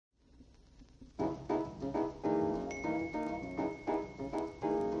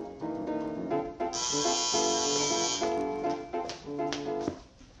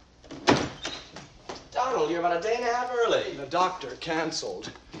Donald, you're about a day and a half early. The doctor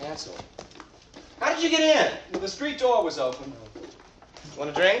canceled. Canceled? How did you get in? Well, the street door was open. Want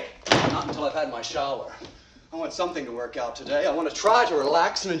a drink? Not until I've had my shower. I want something to work out today. I want to try to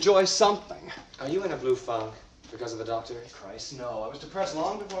relax and enjoy something. Are you in a blue funk because of the doctor? Christ, no. I was depressed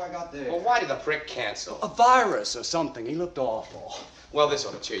long before I got there. Well, why did the prick cancel? A virus or something. He looked awful. Well, this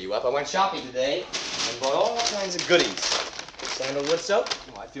ought to cheer you up. I went shopping today and bought all kinds of goodies. Sandalwood soap.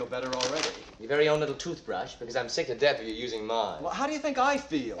 Oh, I feel better already. Your very own little toothbrush, because I'm sick to death of you using mine. Well, how do you think I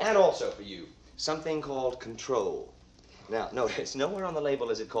feel? And also for you, something called Control. Now, notice, nowhere on the label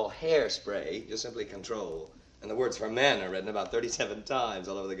is it called hairspray, just simply Control. And the words for men are written about 37 times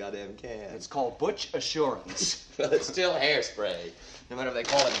all over the goddamn can. It's called Butch Assurance. Well, it's still hairspray, no matter if they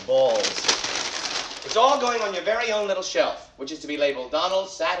call it balls. It's all going on your very own little shelf, which is to be labeled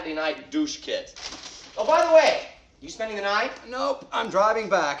Donald's Saturday Night Douche Kit. Oh, by the way, you spending the night? Nope, I'm driving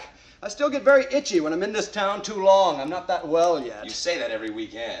back. I still get very itchy when I'm in this town too long. I'm not that well yet. You say that every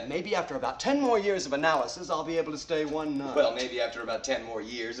weekend. Maybe after about 10 more years of analysis, I'll be able to stay one night. Well, maybe after about 10 more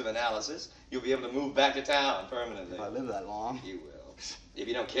years of analysis, you'll be able to move back to town permanently. If I live that long. You will. If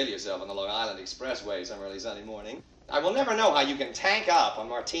you don't kill yourself on the Long Island Expressway some early Sunday morning. I will never know how you can tank up on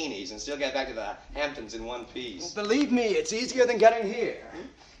martinis and still get back to the Hamptons in one piece. Well, believe me, it's easier than getting here.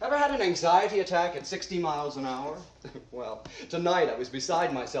 Ever had an anxiety attack at 60 miles an hour? Well, tonight I was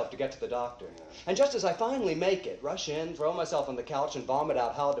beside myself to get to the doctor. And just as I finally make it, rush in, throw myself on the couch and vomit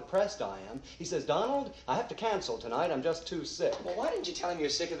out how depressed I am, he says, Donald, I have to cancel tonight. I'm just too sick. Well, why didn't you tell him you're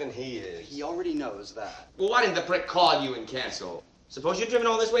sicker than he is? He already knows that. Well, why didn't the prick call you and cancel? Suppose you've driven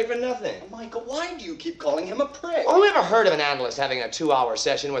all this way for nothing. Oh, Michael, why do you keep calling him a prick? Oh, who ever heard of an analyst having a 2-hour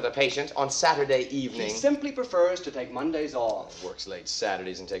session with a patient on Saturday evening? He simply prefers to take Mondays off. Works late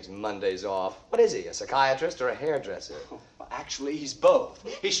Saturdays and takes Mondays off. What is he, a psychiatrist or a hairdresser? Oh, well, actually, he's both.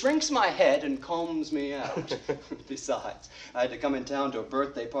 He shrinks my head and combs me out. Besides, I had to come in town to a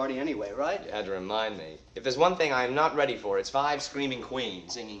birthday party anyway, right? You had to remind me. If there's one thing I'm not ready for, it's 5 screaming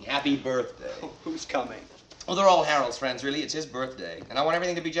queens singing Happy Birthday. Oh, who's coming? Well, they're all Harold's friends, really. It's his birthday. And I want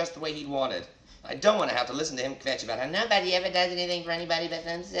everything to be just the way he'd want it. I don't want to have to listen to him kvetch about how nobody ever does anything for anybody but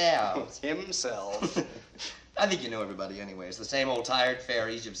themselves. Himself. I think you know everybody anyway. It's the same old tired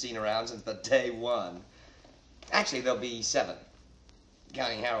fairies you've seen around since the day one. Actually, there'll be 7.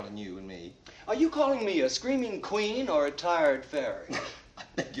 Counting Harold and you and me. Are you calling me a screaming queen or a tired fairy? I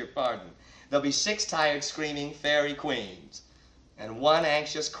beg your pardon. There'll be 6 tired, screaming fairy queens. And 1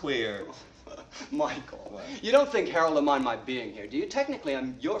 anxious queer. Michael, what? You don't think Harold will mind my being here, do you? Technically,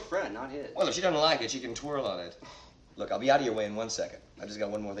 I'm your friend, not his. Well, if she doesn't like it, she can twirl on it. Look, I'll be out of your way in 1 second. I've just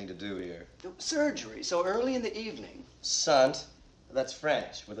got one more thing to do here. Surgery, so early in the evening. Sant, that's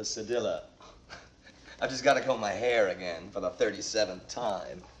French with a cedilla. I've just got to comb my hair again for the 37th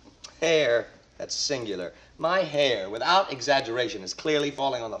time. Hair, that's singular. My hair, without exaggeration, is clearly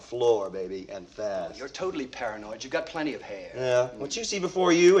falling on the floor, baby, and fast. Oh, you're totally paranoid. You've got plenty of hair. Yeah, what you see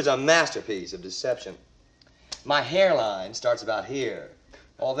before you is a masterpiece of deception. My hairline starts about here.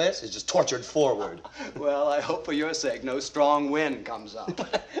 All this is just tortured forward. Well, I hope for your sake no strong wind comes up.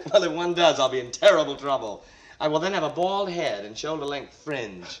 Well, if one does, I'll be in terrible trouble. I will then have a bald head and shoulder-length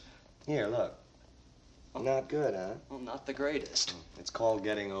fringe. Here, look. Not good, huh? Well, not the greatest. It's called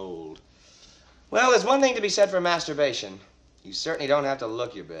getting old. Well, there's one thing to be said for masturbation. You certainly don't have to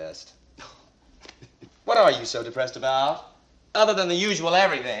look your best. What are you so depressed about? Other than the usual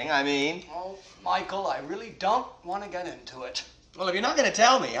everything, I mean. Oh, Michael, I really don't want to get into it. Well, if you're not going to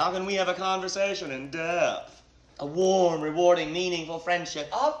tell me, how can we have a conversation in depth? A warm, rewarding, meaningful friendship.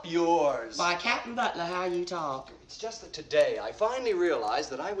 Up yours. By Captain Butler, how you talk. It's just that today I finally realized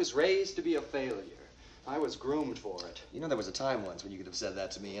that I was raised to be a failure. I was groomed for it. You know, there was a time once when you could have said that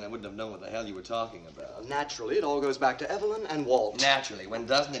to me and I wouldn't have known what the hell you were talking about. Naturally, it all goes back to Evelyn and Walt. Naturally. When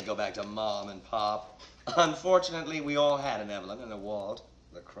doesn't it go back to Mom and Pop? Unfortunately, we all had an Evelyn and a Walt.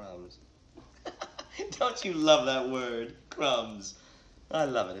 The crumbs. Don't you love that word? Crumbs. I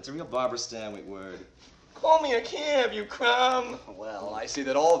love it. It's a real Barbara Stanwyck word. Call me a cab, you crumb. Well, I see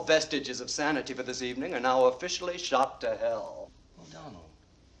that all vestiges of sanity for this evening are now officially shot to hell. Oh, Donald.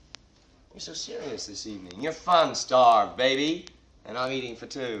 You're so serious this evening. You're fun-starved, baby. And I'm eating for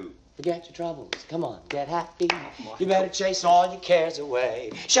 2. Forget your troubles. Come on, get happy. You better chase all your cares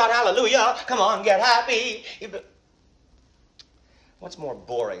away. Shout hallelujah. Come on, get happy. What's more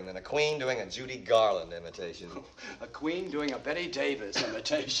boring than a queen doing a Judy Garland imitation? A queen doing a Betty Davis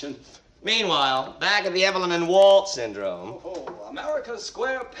imitation. Meanwhile, back at the Evelyn and Walt syndrome. Oh, America's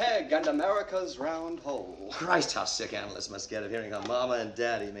square peg and America's round hole. Christ, how sick analysts must get of hearing how Mama and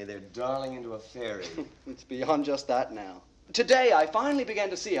Daddy made their darling into a fairy. It's beyond just that now. Today, I finally began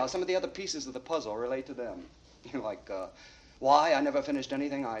to see how some of the other pieces of the puzzle relate to them. Like, why I never finished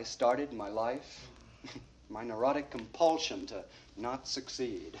anything I started in my life. My neurotic compulsion to not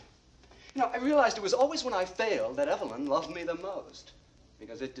succeed. I realized it was always when I failed that Evelyn loved me the most.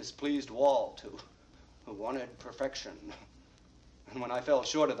 Because it displeased Walt, who wanted perfection. And when I fell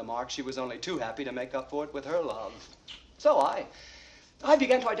short of the mark, she was only too happy to make up for it with her love. So I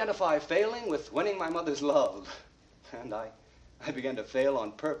began to identify failing with winning my mother's love. And I began to fail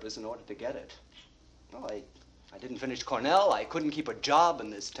on purpose in order to get it. Well, I didn't finish Cornell. I couldn't keep a job in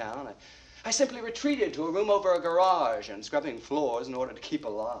this town. I simply retreated to a room over a garage and scrubbing floors in order to keep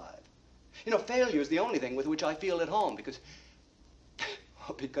alive. Failure is the only thing with which I feel at home because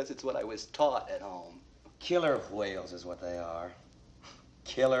it's what I was taught at home. Killer whales is what they are.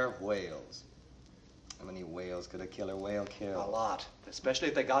 Killer whales. How many whales could a killer whale kill? A lot, especially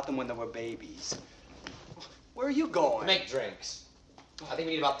if they got them when they were babies. Where are you going? Make drinks. I think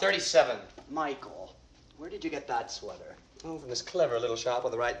we need about 37. Michael, where did you get that sweater? Oh, from this clever little shop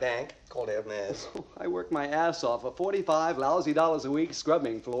with the right bank called Hermes. I worked my ass off for 45 lousy dollars a week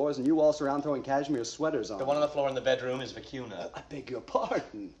scrubbing floors, and you waltz around throwing cashmere sweaters on. The one on the floor in the bedroom is Vicuna. Oh, I beg your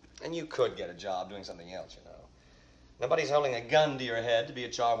pardon. And you could get a job doing something else, Nobody's holding a gun to your head to be a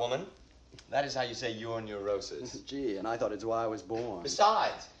charwoman. That is how you say your neurosis. Gee, and I thought it's why I was born.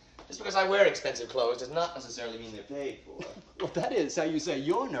 Besides, just because I wear expensive clothes does not necessarily mean they're paid for. Well, that is how you say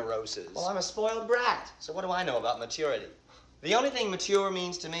your neurosis. Well, I'm a spoiled brat, so what do I know about maturity? The only thing mature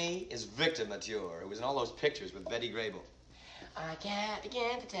means to me is Victor Mature, who was in all those pictures with Betty Grable. I can't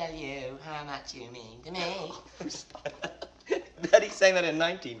begin to tell you how much you mean to me. Betty sang that in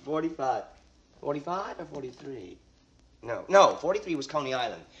 1945. 45 or 43? No, 43 was Coney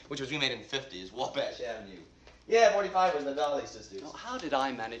Island, which was remade in 50 as Wabash Avenue. Yeah, 45 was the Dolly Sisters. Well, how did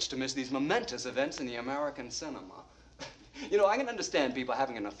I manage to miss these momentous events in the American cinema? I can understand people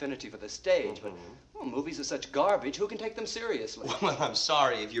having an affinity for the stage, but movies are such garbage, who can take them seriously? Well, I'm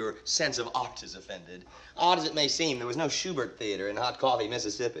sorry if your sense of art is offended. Odd as it may seem, there was no Schubert Theater in Hot Coffee,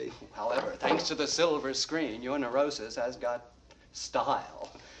 Mississippi. However, thanks to the silver screen, your neurosis has got style.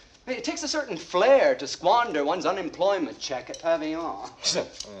 It takes a certain flair to squander one's unemployment check at Pavillon.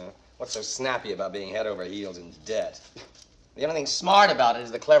 What's so snappy about being head over heels in debt? The only thing smart about it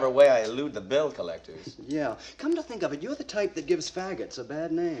is the clever way I elude the bill collectors. Yeah. Come to think of it, you're the type that gives faggots a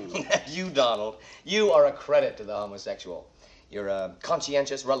bad name. You, Donald, you are a credit to the homosexual. You're a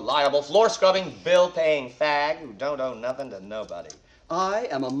conscientious, reliable, floor-scrubbing, bill-paying fag who don't owe nothing to nobody. I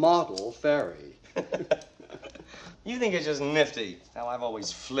am a model fairy. You think it's just nifty how I've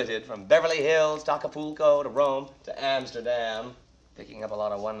always flitted from Beverly Hills to Acapulco to Rome to Amsterdam, picking up a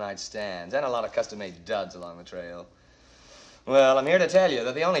lot of one-night stands and a lot of custom-made duds along the trail. Well, I'm here to tell you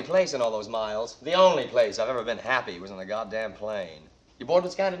that the only place in all those miles, the only place I've ever been happy was on the goddamn plane. You bored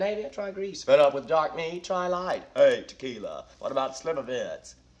with Scandinavia? Try Greece. Fed up with dark meat? Try light. Hey, tequila. What about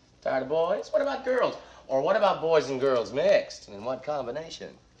Slivovitz? Tired of boys? What about girls? Or what about boys and girls mixed? And in what combination?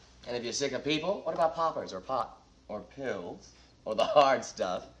 And if you're sick of people, what about poppers or pot? Or pills? Or the hard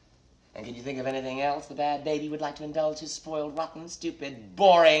stuff? And can you think of anything else the bad baby would like to indulge his spoiled, rotten, stupid,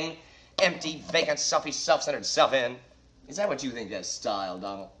 boring, empty, vacant, selfish, self-centered self in? Is that what you think is style,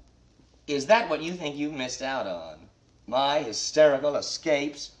 Donald? Is that what you think you've missed out on? My hysterical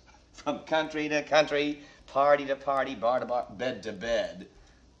escapes from country to country, party to party, bar to bar, bed to bed,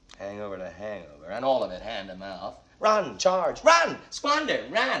 hangover to hangover, and all of it hand to mouth. Run, charge, run, squander,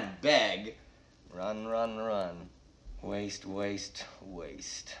 run, beg. Run, run, run. Waste, waste,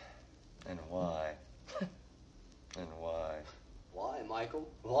 waste. And why? And why? Why, Michael?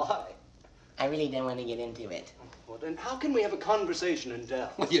 Why? I really don't want to get into it. Well, then how can we have a conversation in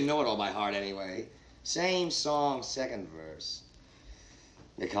depth? Well, you know it all by heart anyway. Same song, second verse.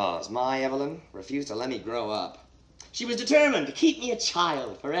 Because my Evelyn refused to let me grow up. She was determined to keep me a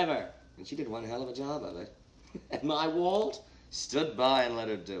child forever. And she did one hell of a job of it. And my Walt stood by and let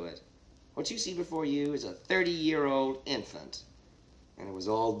her do it. What you see before you is a 30-year-old infant. And it was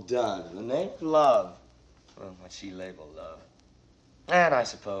all done in the name of love. Well, what she labeled love. And I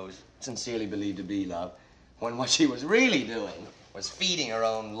suppose sincerely believed to be love, when what she was really doing was feeding her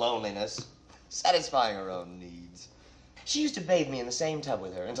own loneliness, satisfying her own needs. She used to bathe me in the same tub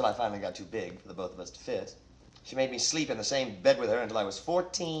with her until I finally got too big for the both of us to fit. She made me sleep in the same bed with her until I was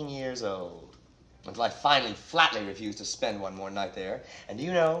 14 years old. Until I finally flatly refused to spend one more night there. And do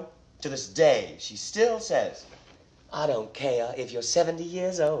you know, to this day, she still says, I don't care if you're 70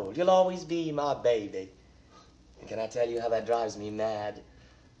 years old. You'll always be my baby. And can I tell you how that drives me mad?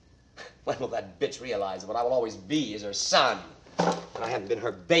 When will that bitch realize what I will always be is her son? And I haven't been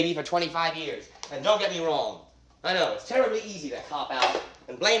her baby for 25 years. And don't get me wrong. I know, it's terribly easy to cop out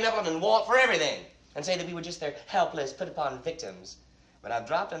and blame Evelyn and Walt for everything and say that we were just their helpless, put-upon victims. But I've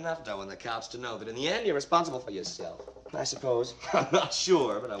dropped enough dough on the couch to know that in the end, you're responsible for yourself. I suppose. I'm not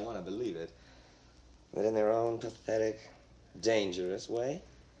sure, but I want to believe it. That in their own pathetic, dangerous way,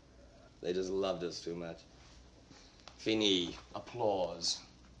 they just loved us too much. Fini. Applause.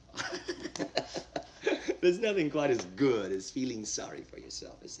 There's nothing quite as good as feeling sorry for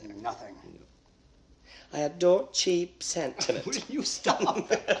yourself, is there? Nothing. I adore cheap sentiment. Will you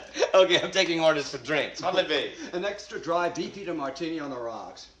stop? Okay, I'm taking orders for drinks. What'll it be? An extra dry beefeater martini on the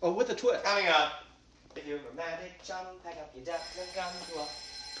rocks. Oh, with a twist. Coming up. If you're romantic, chum, pack up your ducks and come to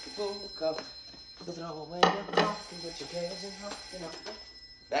Acapulco. Throw away your clock and put your cares in hot, you know.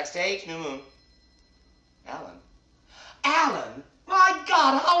 Backstage, New Moon. Alan. Alan? My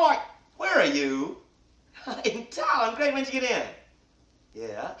God, how are you? Where are you? In town. Great, when'd you get in?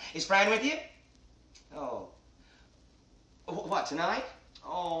 Yeah. Is Fran with you? Oh. What, tonight?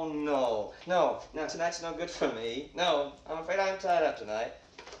 Oh, no. No, tonight's no good for me. No, I'm afraid I'm tied up tonight.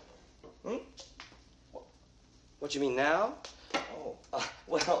 What you mean now? Oh,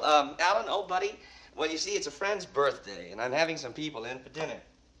 well, Alan, old buddy, well, you see, it's a friend's birthday, and I'm having some people in for dinner.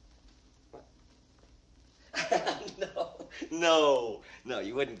 What? No,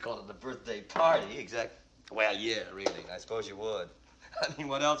 you wouldn't call it a birthday party, exactly. Well, yeah, really, I suppose you would. I mean,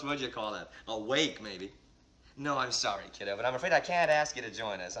 what else would you call it? A wake, maybe. No, I'm sorry, kiddo, but I'm afraid I can't ask you to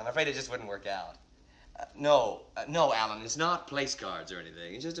join us. I'm afraid it just wouldn't work out. No, Alan, it's not place cards or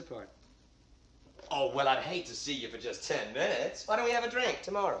anything. It's just a party. Oh, well, I'd hate to see you for just 10 minutes. Why don't we have a drink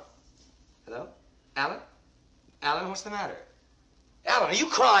tomorrow? Hello? Alan? Alan, what's the matter? Alan, are you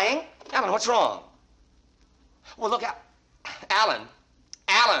crying? Alan, what's wrong? Well, look, Alan,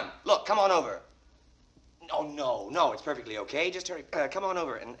 look, come on over. Oh, no, it's perfectly okay. Just hurry, come on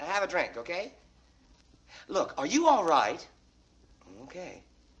over and have a drink, okay? Look, are you all right? Okay.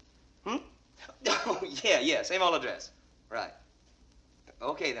 Oh, yeah, same old address. Right.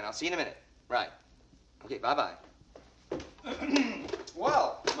 Okay, then, I'll see you in a minute. Right. Okay, bye-bye.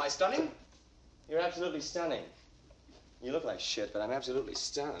 Well, am I stunning? You're absolutely stunning. You look like shit, but I'm absolutely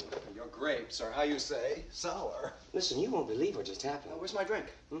stunned. Your grapes are, how you say, sour. Listen, you won't believe what just happened. Where's my drink?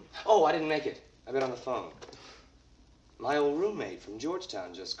 Oh, I didn't make it. I've been on the phone. My old roommate from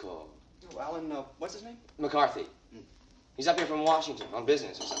Georgetown just called. Oh, Alan, what's his name? McCarthy. He's up here from Washington on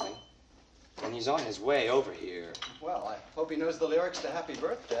business or something. And he's on his way over here. Well, I hope he knows the lyrics to Happy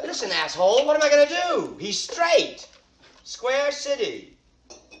Birthday. Listen, asshole, what am I gonna do? He's straight. Square City.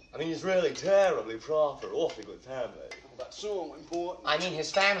 I mean, he's really terribly proper, awfully good family. Oh, that's so important. I mean,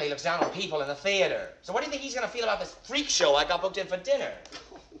 his family looks down on people in the theater. So what do you think he's gonna feel about this freak show I got booked in for dinner?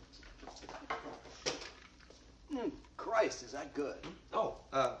 Christ, is that good? Oh,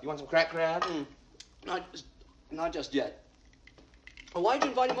 you want some cracked crab? Not just yet. Well, why'd you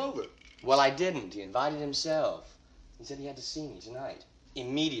invite him over? Well, I didn't. He invited himself. He said he had to see me tonight.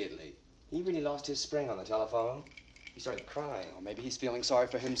 Immediately. He really lost his spring on the telephone. He started crying. Well, maybe he's feeling sorry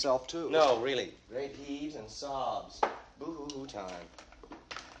for himself, too. No, really. Great heaves and sobs. Boo-hoo-hoo time.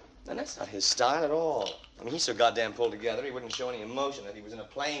 And that's not his style at all. I mean, he's so goddamn pulled together, he wouldn't show any emotion if he was in a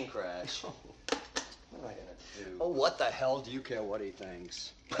plane crash. What am I gonna do? Oh, what the hell do you care what he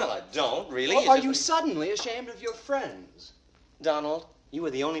thinks? Well, I don't, really. Well, are you suddenly ashamed of your friends? Donald, you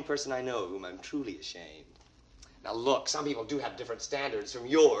are the only person I know of whom I'm truly ashamed. Now, look, some people do have different standards from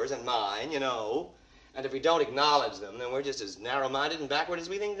yours and mine, you know. And if we don't acknowledge them, then we're just as narrow-minded and backward as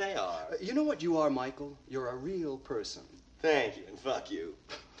we think they are. You know what you are, Michael? You're a real person. Thank you, and fuck you.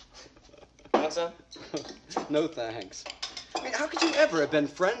 Want some? No, thanks. I mean, how could you ever have been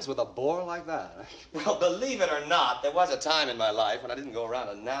friends with a bore like that? Well, believe it or not, there was a time in my life when I didn't go around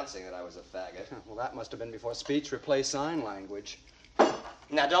announcing that I was a faggot. Well, that must have been before speech replaced sign language.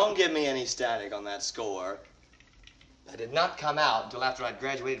 Now, don't give me any static on that score. I did not come out until after I'd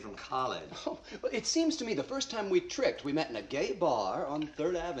graduated from college. Oh, well, it seems to me the first time we tricked, we met in a gay bar on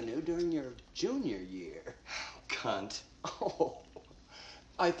 3rd Avenue during your junior year. Cunt. Oh,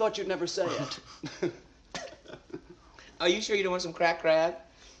 I thought you'd never say it. Are you sure you don't want some cracked crab?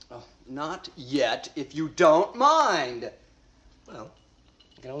 Oh, not yet, if you don't mind. Well,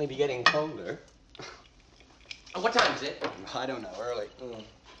 it can only be getting colder. What time is it? I don't know, early.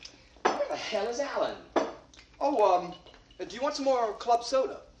 Where the hell is Alan? Oh, do you want some more club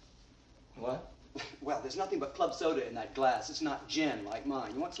soda? What? Well, there's nothing but club soda in that glass. It's not gin like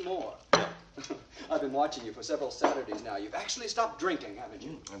mine. You want some more? No. I've been watching you for several Saturdays now. You've actually stopped drinking, haven't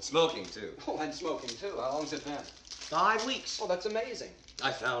you? And smoking, too. Oh, and smoking, too. How long's it been? 5 weeks. Oh, that's amazing.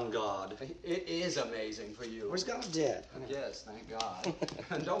 I found God. It is amazing for you. Where's God dead? Yes, thank God.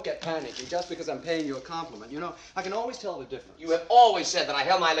 And don't get panicky just because I'm paying you a compliment. You know, I can always tell the difference. You have always said that I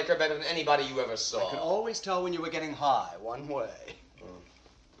held my liquor better than anybody you ever saw. I could always tell when you were getting high, one way.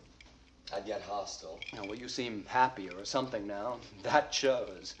 I'd get hostile. Now, well, you seem happier or something now. That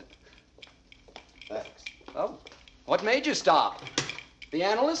shows. Thanks. Oh, what made you stop? The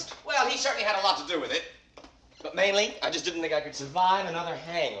analyst? Well, he certainly had a lot to do with it. But mainly, I just didn't think I could survive another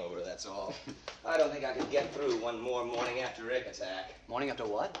hangover, that's all. I don't think I could get through one more morning after ick attack. Morning after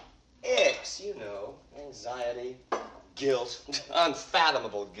what? Icks, you know. Anxiety, guilt,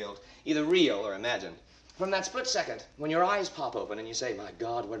 unfathomable guilt. Either real or imagined. From that split second, when your eyes pop open and you say, my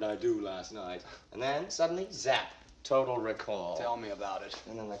God, what did I do last night? And then, suddenly, zap, total recall. Tell me about it.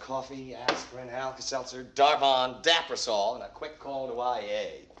 And then the coffee, aspirin, Alka-Seltzer, Darvon, Daprosol, and a quick call to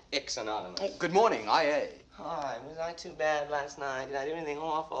IA. Icks Anonymous. Oh, good morning, IA. Hi, was I too bad last night? Did I do anything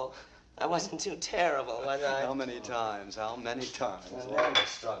awful? I wasn't too terrible, was I? How many times? How many times? And then the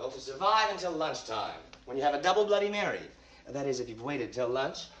struggle to survive until lunchtime, when you have a double Bloody Mary. That is, if you've waited till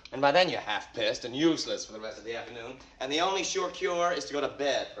lunch, and by then you're half pissed and useless for the rest of the afternoon, and the only sure cure is to go to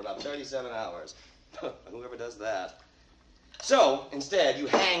bed for about 37 hours. Whoever does that. So, instead, you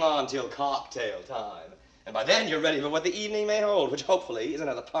hang on till cocktail time, and by then you're ready for what the evening may hold, which hopefully is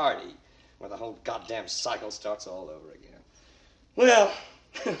another party, where the whole goddamn cycle starts all over again. Well,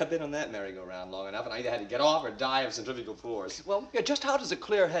 I've been on that merry-go-round long enough, and I either had to get off or die of centrifugal force. Well, yeah, just how does a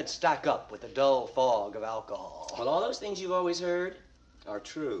clear head stack up with the dull fog of alcohol? Well, all those things you've always heard are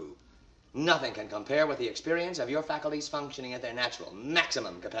true. Nothing can compare with the experience of your faculties functioning at their natural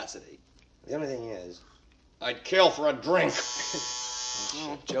maximum capacity. The only thing is, I'd kill for a drink.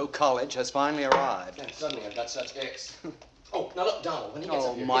 Oh, Joe College has finally arrived. And suddenly I've got such icks. Oh, now look, Donald, when he gets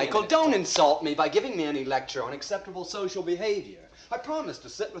Oh, up here... Michael, don't insult me by giving me any lecture on acceptable social behavior. I promise to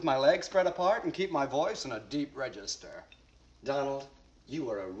sit with my legs spread apart and keep my voice in a deep register. Donald, you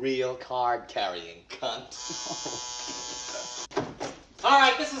are a real card-carrying cunt. All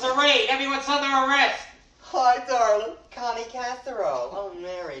right, this is a raid. Everyone's under arrest. Hi, darling. Connie Casserole. Oh,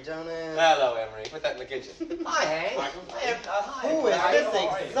 Mary, don't ask. Hello, Emery. Put that in the kitchen. Hi, Hank. Michael. Hi. Who is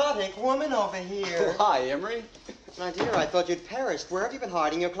this exotic woman over here? Oh, hi, Emery. My dear, I thought you'd perished. Where have you been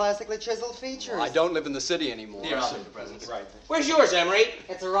hiding your classically chiseled features? I don't live in the city anymore. Here, I'll take the presents. Right. Where's yours, Emery?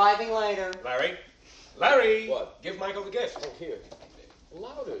 It's arriving later. Larry? Larry! What? Give Michael the gift. Oh, here.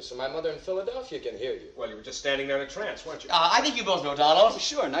 Louder, so my mother in Philadelphia can hear you. Well, you were just standing there in a trance, weren't you? I think you both know Donald.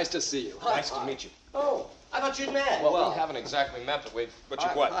 Sure, nice to see you. Nice to meet you. Oh, I thought you'd met. Well, Well- we haven't exactly met, but But you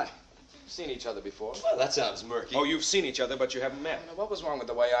what? Hi. seen each other before. Well, that sounds murky. Oh, you've seen each other, but you haven't met. Now, what was wrong with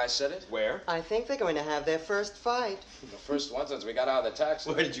the way I said it? Where? I think they're going to have their first fight. The first one since we got out of the taxi.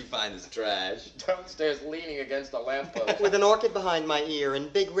 Where did you find this trash? Downstairs leaning against the lamppost. With an orchid behind my ear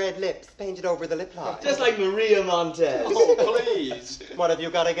and big red lips painted over the lip line. Just like Maria Montez. Oh, please. What have you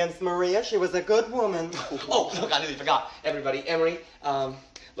got against Maria? She was a good woman. Oh, look, I nearly forgot. Everybody, Emery,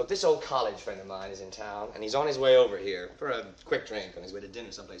 look, this old college friend of mine is in town, and he's on his way over here for a quick drink on his way to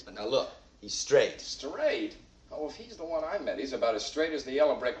dinner someplace. But now look, he's straight. Straight? Oh, if he's the one I met, he's about as straight as the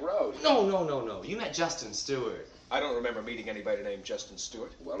yellow brick road. No. You met Justin Stewart. I don't remember meeting anybody named Justin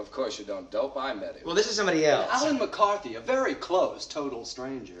Stewart. Well, of course you don't, dope. I met him. Well, this is somebody else. Alan McCarthy, a very close total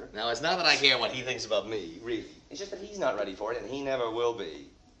stranger. Now, it's not that I care what he thinks about me, really. It's just that he's not ready for it, and he never will be.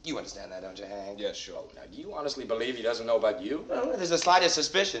 You understand that, don't you, Hank? Yes, sure. Now, do you honestly believe he doesn't know about you? Well, if there's the slightest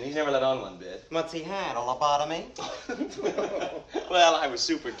suspicion. He's never let on one bit. What's he had, a lobotomy? Well, I was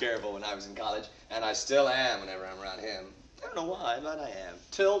super careful when I was in college, and I still am whenever I'm around him. I don't know why, but I am.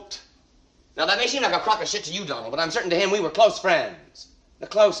 Tilt. Now, that may seem like a crock of shit to you, Donald, but I'm certain to him we were close friends. The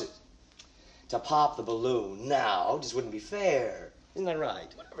closest. To pop the balloon now just wouldn't be fair. Isn't that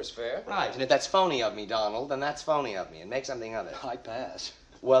right? Whatever's fair. Right, and if that's phony of me, Donald, then that's phony of me, and make something of it. I pass.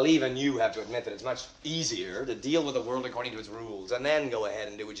 Well, even you have to admit that it's much easier to deal with the world according to its rules, and then go ahead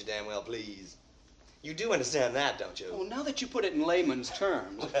and do what you damn well please. You do understand that, don't you? Well, now that you put it in layman's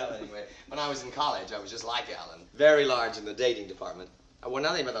terms. Well, anyway, when I was in college, I was just like Alan. Very large in the dating department. I wore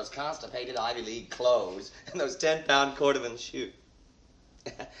nothing but those constipated Ivy League clothes and those 10-pound Cordovan shoes.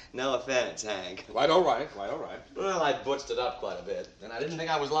 No offense, Hank. Quite all right, quite all right. Well, I butched it up quite a bit, and I didn't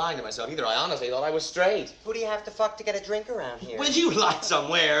think I was lying to myself either. I honestly thought I was straight. Who do you have to fuck to get a drink around here? Would you lie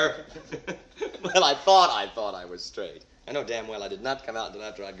somewhere? Well, I thought I was straight. I know damn well I did not come out until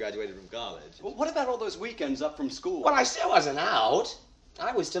after I'd graduated from college. Well, what about all those weekends up from school? Well, I still wasn't out.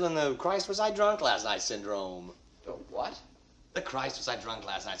 I was still in the Christ was I drunk last night syndrome. The what? The Christ was I drunk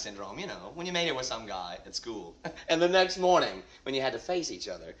last night syndrome, you know, when you made it with some guy at school. And the next morning, when you had to face each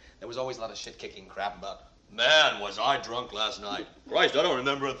other, there was always a lot of shit-kicking crap about, man, was I drunk last night? Christ, I don't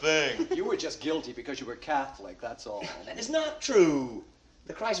remember a thing. You were just guilty because you were Catholic, that's all. That is not true.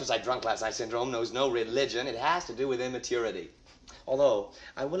 The Christ was I drunk last night syndrome knows no religion. It has to do with immaturity. Although,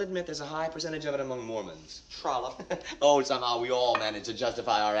 I will admit there's a high percentage of it among Mormons. Trollop. Oh, somehow we all managed to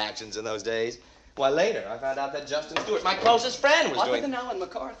justify our actions in those days. Why, later, I found out that Justin Stewart, my closest friend, was Other than Alan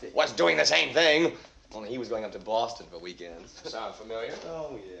McCarthy. doing the same thing. Only he was going up to Boston for weekends. Sound familiar?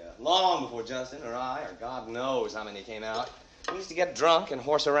 Oh, yeah. Long before Justin or I, or God knows how many came out, we used to get drunk and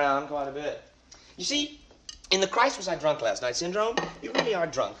horse around quite a bit. You see, in the Christ was I drunk last night syndrome, you really are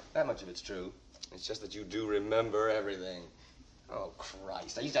drunk. That much of it's true. It's just that you do remember everything. Oh,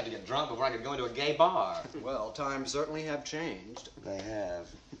 Christ. I used to have to get drunk before I could go into a gay bar. Well, times certainly have changed. They have.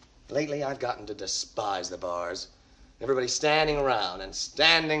 Lately, I've gotten to despise the bars. Everybody's standing around and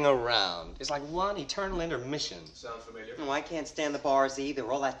standing around. It's like one eternal intermission. Sound familiar? No, I can't stand the bars either.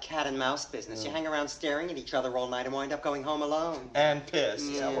 All that cat and mouse business. You hang around staring at each other all night and wind up going home alone. And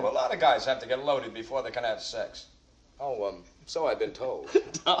pissed. Yeah, well, a lot of guys have to get loaded before they can have sex. Oh, so I've been told.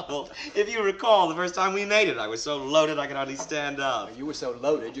 Donald, if you recall, the first time we made it, I was so loaded I could hardly stand up. You were so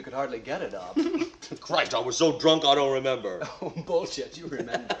loaded you could hardly get it up. Christ, I was so drunk I don't remember. Oh, bullshit, you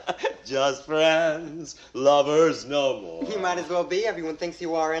remember. Just friends, lovers no more. You might as well be. Everyone thinks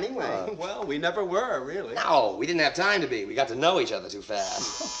you are anyway. Well, we never were, really. No, we didn't have time to be. We got to know each other too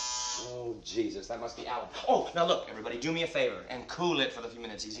fast. Oh, Jesus, that must be Alan. Oh, now look, everybody, do me a favor and cool it for the few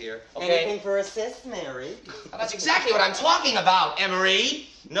minutes he's here, okay? Anything for assist, Mary? Now, that's exactly what I'm talking about, Emery.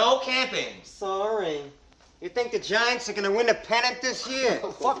 No camping. Sorry. You think the Giants are going to win the pennant this year?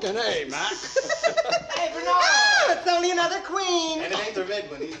 Fucking A, Mac. Hey, Bernard! Ah, it's only another queen. And it ain't the red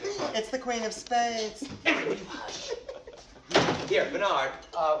one either. It's the queen of spades. Emery, will you hush? Here, Bernard,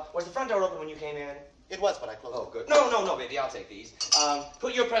 was the front door open when you came in? It was, but I closed Oh, good. No, baby, I'll take these.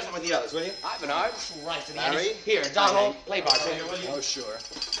 Put your present with the others, will you? Hi, Bernard. Right to the Larry? end. Here, Donald, play bartender, will you? Oh, sure.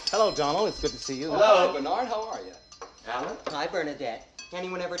 Hello, Donald. It's good to see you. Hello. Hi, Bernard, how are you? Alan? Hi, Bernadette.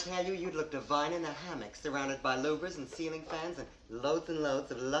 Anyone ever tell you you'd look divine in a hammock surrounded by louvers and ceiling fans and loads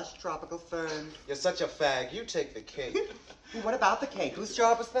of lush tropical ferns? You're such a fag. You take the cake. What about the cake? Whose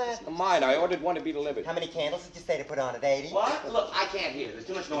job was that? Mine, I ordered one to be delivered. How many candles did you say to put on it? 80? What? Look, I can't hear. There's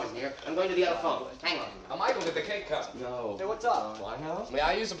too much noise in here. I'm going to the other phone. Hang on. Now, Michael, did the cake come? No. Hey, what's up? White House? May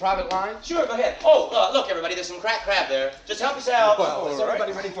I use a private line? Sure, go ahead. Oh, look, everybody, there's some cracked crab there. Just help yourself. Well, is all right.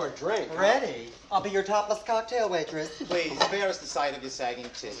 everybody ready for a drink? Ready? I'll be your topless cocktail waitress. Please, spare us the sight of your sagging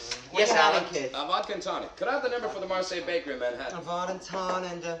tits. Yes, What Alan. kind of kids? Vodka and tonic. Could I have the number for the Marseille Bakery in Manhattan? A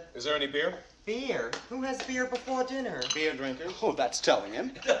Vodentone and Is there any beer? beer. Who has beer before dinner? Beer drinkers. Oh, that's telling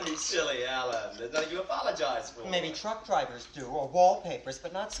him. Don't be silly, Alan. There's nothing you apologize for. Maybe truck drivers do, or wallpapers,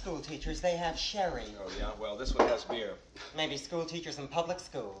 but not school teachers. They have sherry. Oh, yeah? Well, this one has beer. Maybe school teachers in public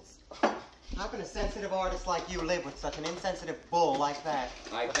schools. How can a sensitive artist like you live with such an insensitive bull like that?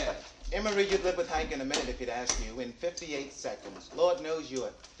 I can. Emery, you'd live with Hank in a minute if he'd ask you. In 58 seconds. Lord knows you're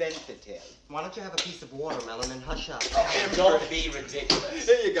tentative. Why don't you have a piece of watermelon and hush up? Don't be ridiculous.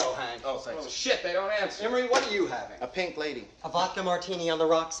 Here you go, Hank. Oh, thanks. Oh, shit, they don't answer. Emery, what are you having? A pink lady. A vodka martini on the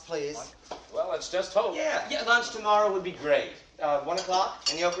rocks, please. Well, let's just hope. Yeah, lunch tomorrow would be great. 1 o'clock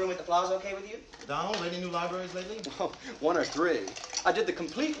in the Oak Room with the flowers okay with you? Donald, any new libraries lately? Oh, 1 or 3. I did the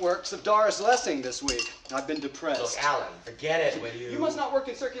complete works of Doris Lessing this week. I've been Look, depressed. Alan, forget it, will you? You must not work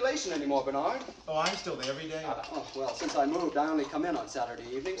in circulation anymore, Bernard. Oh, I'm still there every day. Oh, well, since I moved, I only come in on Saturday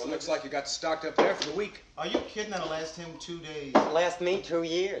evenings. Well, looks like you got stocked up there for the week. Are you kidding? That'll last him 2 days. Last me 2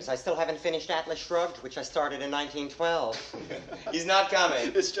 years. I still haven't finished Atlas Shrugged, which I started in 1912. He's not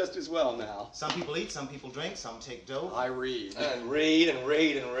coming. It's just as well now. Some people eat, some people drink, some take dope. I read. And read and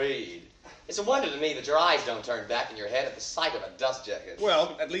read and read. It's a wonder to me that your eyes don't turn back in your head at the sight of a dust jacket.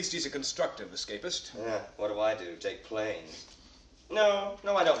 Well, at least he's a constructive escapist. Yeah, what do? Take planes? No,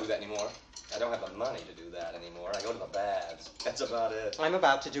 I don't do that anymore. I don't have the money to do that anymore. I go to the baths. That's about it. I'm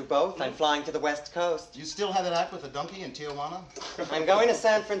about to do both. I'm flying to the West Coast. You still have that act with a donkey in Tijuana? I'm going to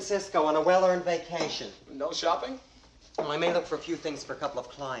San Francisco on a well-earned vacation. No shopping? Well, I may look for a few things for a couple of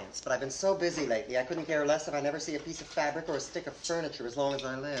clients, but I've been so busy lately, I couldn't care less if I never see a piece of fabric or a stick of furniture as long as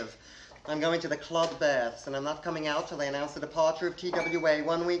I live. I'm going to the club baths, and I'm not coming out till they announce the departure of TWA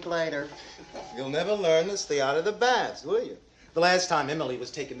 1 week later. You'll never learn to stay out of the baths, will you? The last time Emily was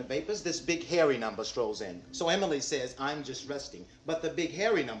taking the vapors, this big hairy number strolls in. So Emily says, I'm just resting. But the big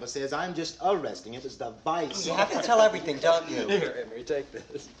hairy number says, I'm just arresting. It was the vice. You have to tell everything, don't you? Here, Emery, take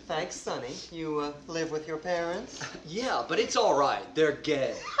this. Thanks, Sonny. You live with your parents? Yeah, but it's all right. They're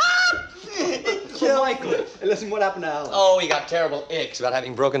gay. kill Michael. Hey, listen, what happened to Alan? Oh, he got terrible icks about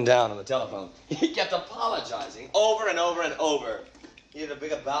having broken down on the telephone. He kept apologizing over and over and over. He did a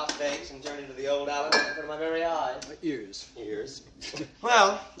big about face and turned into the old Alan in front of my very eyes. Ears. Ears.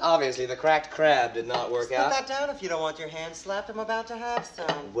 Well, obviously the cracked crab did not work Put out. that down if you don't want your hand slapped. I'm about to have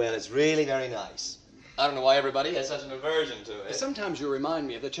some. Well, it's really very nice. I don't know why everybody has such an aversion to it. Sometimes you remind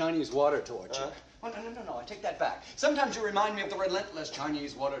me of the Chinese water torture. Oh, no, I take that back. Sometimes you remind me of the relentless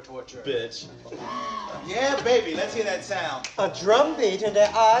Chinese water torture. Bitch. Yeah, baby, let's hear that sound. A drum beat and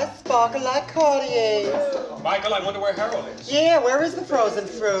their eyes sparkle like Cartier's. Michael, I wonder where Harold is. Yeah, where is the frozen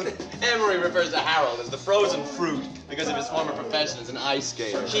fruit? Emery refers to Harold as the frozen fruit because of his former profession as an ice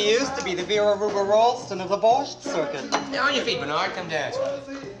skater. She used to be the Vera Ruber Ralston of the Borscht circuit. Now on your feet, Bernard. Come down.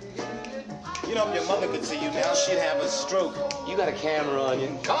 You know, if your mother could see you now, she'd have a stroke. You got a camera on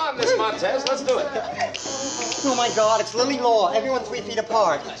you. Come on, Miss Montez, let's do it. Oh my God, it's Lily Law. Everyone 3 feet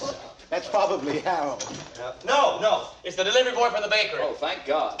apart. That's probably Harold. No. It's the delivery boy from the bakery. Oh, thank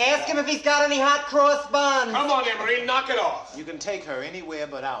God. Ask him if he's got any hot cross buns. Come on, Emery, knock it off. You can take her anywhere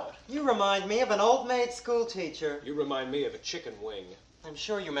but out. You remind me of an old maid school teacher. You remind me of a chicken wing. I'm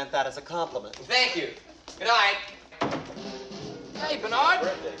sure you meant that as a compliment. Thank you. Good night. Hey, Bernard,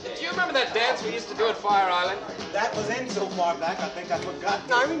 do you remember that dance we used to do at Fire Island? That was in so far back, I think I forgot.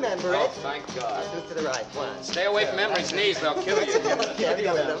 I remember Oh, it. thank God. Move to the right. One. Stay away from Emery's knees, they'll kill you.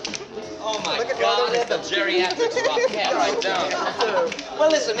 Oh my Look at God, Mother it's the geriatrics rocket right down. Well,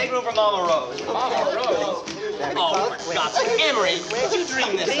 listen, make room for Mama Rose. Mama Rose. Oh, for God's sake, Emery, where'd you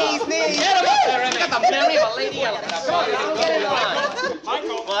dream this up? Knees. Get him up there, Emery. Got the memory of a lady elephant. Come on, get in line.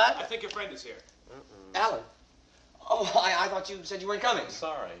 Michael, What? I think your friend is here. Alan. Oh, I thought you said you weren't coming.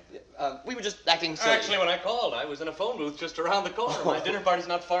 Sorry. We were just acting silly. Actually, when I called, I was in a phone booth just around the corner. My dinner party's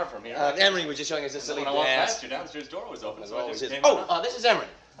not far from here. Emery was just showing us a silly when I walked dance. past, your downstairs door was open, so I Oh, just came on. this is Emery.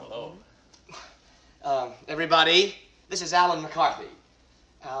 Hello. Everybody, this is Alan McCarthy.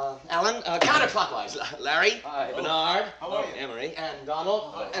 Alan, counterclockwise. Larry, Hi. Bernard, How are you? Emery, and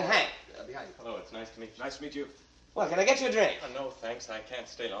Donald, and Hank. Behind you. Hello, it's nice to meet you. Nice to meet you. Well, can I get you a drink? No, thanks. I can't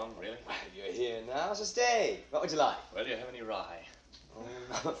stay long, really. Well, you're here now, so stay. What would you like? Well, do you have any rye?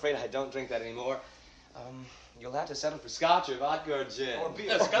 I'm afraid I don't drink that anymore. You'll have to settle for scotch or vodka or gin. Or beer.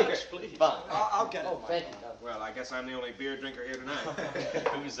 Yeah, scotch, please. Fine. I'll get it. Oh, thank you. Well, I guess I'm the only beer drinker here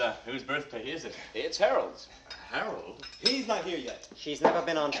tonight. Whose birthday is it? It's Harold's. Harold? He's not here yet. She's never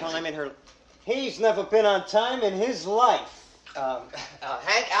been on time in her... He's never been on time in his life.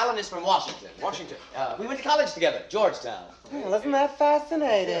 Hank, Alan is from Washington. Washington. We went to college together, Georgetown. Well, isn't that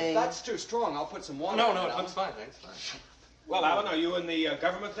fascinating? That's too strong. I'll put some water No, in it. it looks fine, thanks. Fine. Well, Alan, are you in the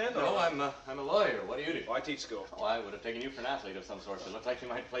government then? or- No, I'm a lawyer. What do you do? Oh, I teach school. Oh, I would have taken you for an athlete of some sort. You look like you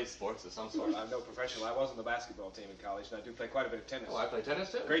might play sports of some sort. I'm no professional. I was on the basketball team in college, and I do play quite a bit of tennis. Oh, I play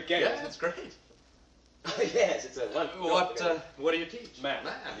tennis too. Great game. Yeah, it's great. Yes, it's a wonderful. What do you teach? Math.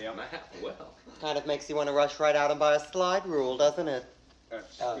 Math. Yeah. Math. Well. Kind of makes you want to rush right out and buy a slide rule, doesn't it?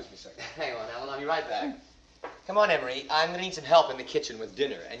 Excuse me a second. Hang on, Alan, I'll be right back. Come on, Emery. I'm going to need some help in the kitchen with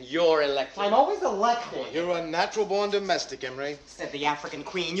dinner, and you're elected. I'm always elected, You're a natural-born domestic, Emery. said the African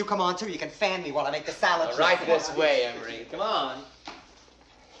queen. You come on, too. You can fan me while I make the salad. Right this way, Emery. Come on.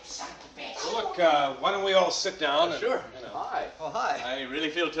 Well, look, why don't we all sit down? And, Sure. You know. Hi. Oh, hi. I really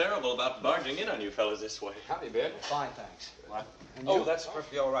feel terrible about barging in on you fellas this way. Howdy, Ben. Fine, thanks. What? And Oh, you? that's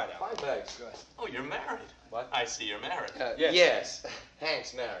perfectly all right, Alan. Fine, thanks. Good. Oh, you're married. What? I see you're married. Yes.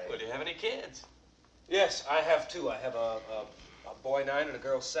 Hank's married. Well, do you have any kids? Yes, I have two. I have a boy 9 and a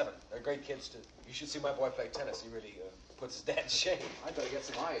girl 7. They're great kids, too. You should see my boy play tennis. He really puts his dad to shame. I better get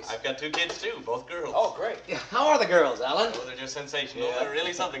some ice. I've got 2 kids too, both girls. Oh, great. Yeah, how are the girls, Alan? Oh, they're just sensational. Yeah. They're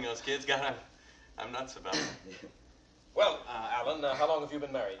really something, those kids. God, I'm nuts about them. Well, Alan, how long have you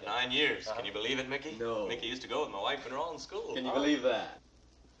been married? 9 years. Can you believe it, Mickey? No. Mickey used to go with my wife when we were all in school. Can you believe that?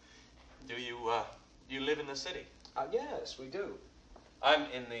 Do you live in the city? Yes, we do. I'm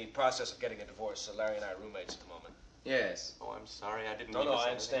in the process of getting a divorce, so Larry and I are roommates at the moment. Yes. Oh, I'm sorry. I didn't No, mean no, to say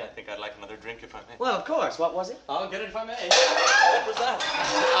I anything. understand. I think I'd like another drink if I may. Well, of course. What was it? I'll get it if I may. What was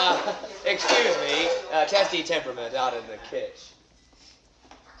that? Excuse me. Testy temperament out in the kitchen.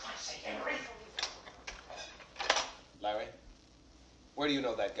 Larry, where do you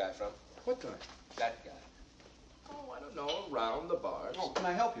know that guy from? What guy? That guy. Oh, I don't know. Around the bars. Oh, can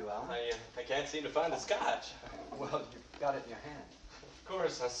I help you, Alan? I can't seem to find the scotch. Well, you've got it in your hand. Of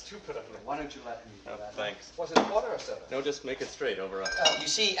course, how stupid of me. Why don't you let me do Oh, that? thanks. Was it water or soda? No, just make it straight over. You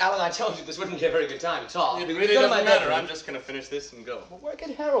see, Alan, I told you this wouldn't be a very good time to talk. It We really go to doesn't my matter. bedroom. I'm just going to finish this and go. Well, where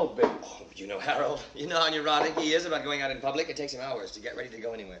could Harold be? Oh, you know Harold. You know how neurotic he is about going out in public. It takes him hours to get ready to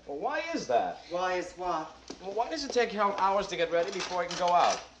go anywhere. Well, why is that? Why is what? Well, why does it take Harold hours to get ready before he can go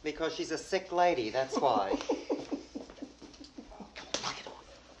out? Because she's a sick lady, that's why.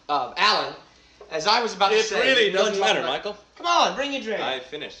 Alan, as I was about to It say... really don't doesn't talk matter, about- Michael. Come on, bring your drink. I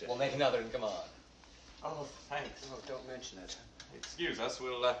finished it. We'll make another and come on. Oh, thanks. Oh, don't mention it. Excuse us.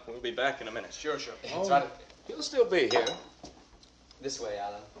 We'll be back in a minute. Sure. It's right He'll still be here. this way,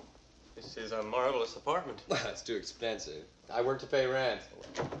 Alan. This is a marvelous apartment. Well, it's too expensive. I work to pay rent.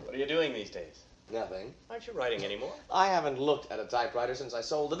 What are you doing these days? Nothing. Aren't you writing anymore? I haven't looked at a typewriter since I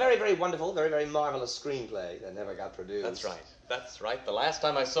sold the very, very wonderful, very, very marvelous screenplay that never got produced. That's right. That's right. The last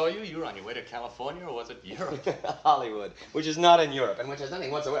time I saw you, you were on your way to California, or was it Europe? Hollywood, which is not in Europe, and which has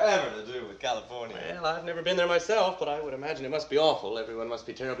nothing whatsoever to do with California. Well, I've never been there myself, but I would imagine it must be awful. Everyone must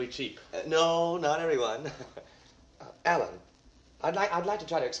be terribly cheap. No, not everyone. Alan, I'd like to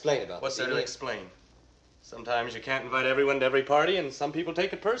try to explain about What's this. there to explain? Sometimes you can't invite everyone to every party, and some people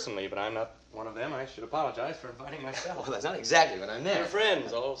take it personally, but I'm not one of them. I should apologize for inviting myself. Well, that's not exactly what I Your meant.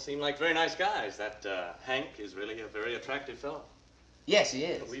 friends all seem like very nice guys. That Hank is really a very attractive fellow. Yes, he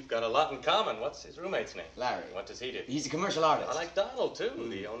is. We've got a lot in common. What's his roommate's name? Larry. What does he do? He's a commercial artist. I like Donald, too.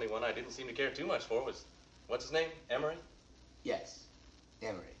 The only one I didn't seem to care too much for was, what's his name? Emery? Yes,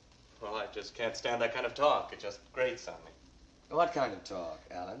 Emery. Well, I just can't stand that kind of talk. It just grates on me. What kind of talk,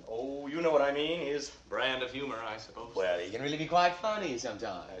 Alan? Oh, you know what I mean. His brand of humor, I suppose. Well, he can really be quite funny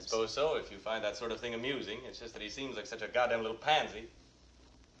sometimes. I suppose so, if you find that sort of thing amusing. It's just that he seems like such a goddamn little pansy.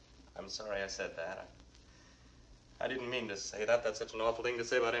 I'm sorry I said that. I didn't mean to say that. That's such an awful thing to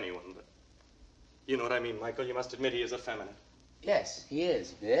say about anyone, but you know what I mean, Michael. You must admit he is effeminate. Yes, he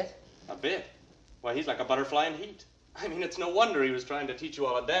is, a bit. A bit? Why, he's like a butterfly in heat. I mean, it's no wonder he was trying to teach you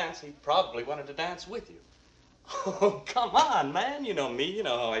all a dance. He probably wanted to dance with you. Oh, come on, man. You know me. You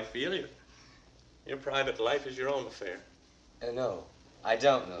know how I feel. Your private life is your own affair. No, I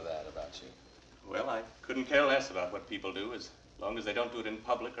don't know that about you. Well, I couldn't care less about what people do as long as they don't do it in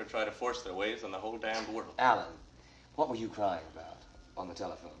public or try to force their ways on the whole damned world. Alan, what were you crying about on the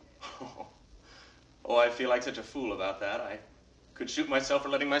telephone? Oh, I feel like such a fool about that. I could shoot myself for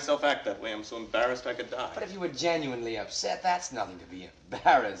letting myself act that way. I'm so embarrassed I could die. But if you were genuinely upset, that's nothing to be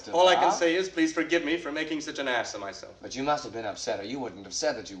embarrassed about. All I can say is, please forgive me for making such an ass of myself. But you must have been upset, or you wouldn't have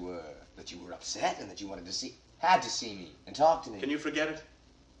said that you were upset and that you had to see me and talk to me. Can you forget it?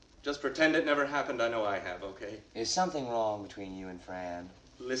 Just pretend it never happened. I know I have, okay? Is something wrong between you and Fran?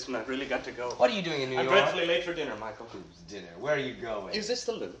 Listen, I've really got to go. What are you doing in New I'm York? dreadfully late for dinner, Michael. Whose dinner? Where are you going? Is this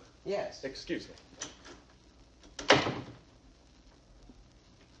the loo? Yes. Excuse me.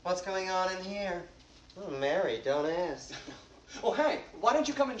 What's going on in here? Oh, Mary, don't ask. Oh, Hank, why don't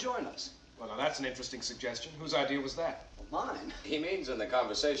you come and join us? Well, now that's an interesting suggestion. Whose idea was that? Mine. He means in the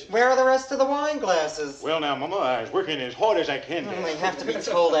conversation. Where are the rest of the wine glasses? Well, now, Mama, I was working as hard as I can. They have to be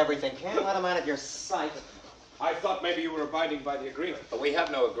told everything. Can't let them out of your sight. I thought maybe you were abiding by the agreement. But we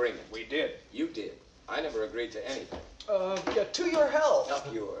have no agreement. We did. You did. I never agreed to anything. Yeah, to your health.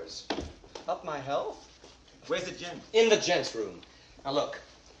 Up yours. Up my health? Where's the gin? In the gents' room. Now look,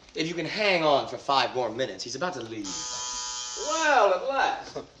 if you can hang on for 5 more minutes, he's about to leave. Well, at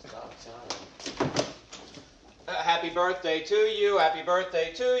last. About time. Happy birthday to you, happy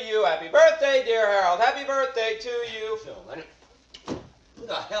birthday to you, happy birthday, dear Harold, happy birthday to you. Phil, Leonard. Who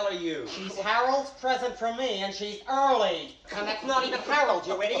the hell are you? She's Harold's present for me, and she's early. And that's not even Harold,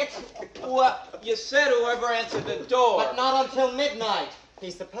 you idiot. Well, you said whoever answered the door. But not until midnight.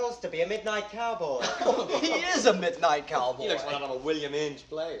 He's supposed to be a midnight cowboy. He is a midnight cowboy. He looks like a William Inge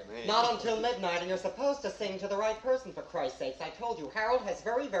play to me. Not until midnight, and you're supposed to sing to the right person, for Christ's sakes. I told you, Harold has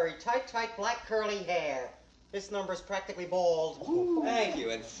very, very tight black curly hair. This number's practically bald. Thank you,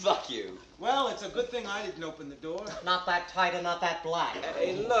 and fuck you. Well, it's a good thing I didn't open the door. Not that tight and not that black.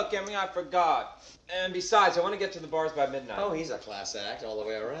 Hey, look, Emmy, I forgot. And besides, I want to get to the bars by midnight. Oh, he's a class act all the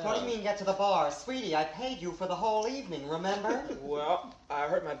way around. What do you mean get to the bar? Sweetie, I paid you for the whole evening, remember? Well, I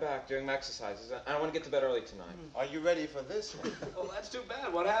hurt my back doing my exercises, and I want to get to bed early tonight. Are you ready for this one? Oh, that's too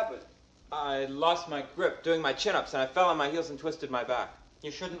bad. What happened? I lost my grip doing my chin-ups, and I fell on my heels and twisted my back. You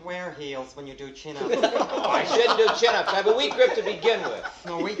shouldn't wear heels when you do chin-ups. I shouldn't do chin-ups. I have a weak grip to begin with.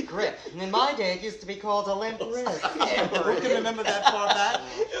 A weak grip. In my day, it used to be called a limp wrist. Who can remember that far back?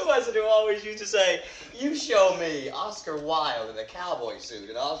 Who was it who always used to say, you show me Oscar Wilde in a cowboy suit,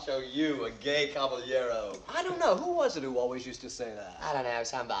 and I'll show you a gay caballero? I don't know. Who was it who always used to say that? I don't know,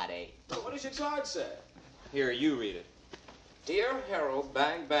 somebody. What does your card say? Here, you read it. Dear Harold,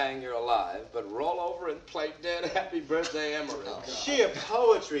 bang, bang, you're alive, but roll over and play dead. Happy birthday, Emery. Sheer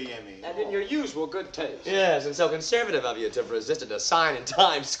poetry, Emmy. And in your usual good taste. Yes, and so conservative of you to have resisted a sign in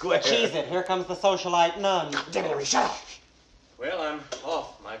Times Square. Cheese it, here comes the socialite nun. Emery, shut up. Well, I'm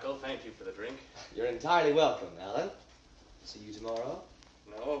off, Michael. Thank you for the drink. You're entirely welcome, Alan. See you tomorrow.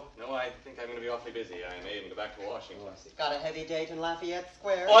 No, I think I'm going to be awfully busy. I may even go back to Washington. Got a heavy date in Lafayette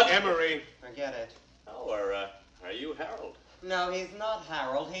Square? What? Emery. Forget it. Oh, are you Harold? No, he's not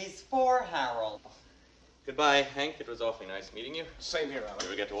Harold. He's for Harold. Goodbye, Hank. It was awfully nice meeting you. Same here, Alan. If we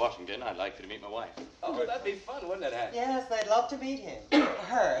ever get to Washington, I'd like you to meet my wife. Oh, that'd be fun, wouldn't it, Hank? Yes, I'd love to meet him.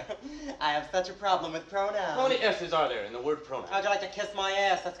 Her. I have such a problem with pronouns. How many S's are there in the word pronoun? How'd you like to kiss my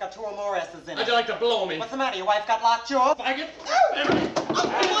ass? That's got 2 or more S's in it. How'd you like to blow me? What's the matter? Your wife got locked jaw? Faggot? He's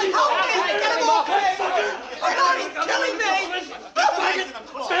killing me!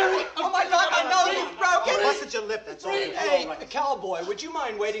 Oh, my God, my nose is broken! Busted your lip, that's all. Hey, cowboy, would you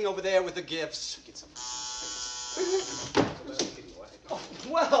mind waiting over there with the gifts?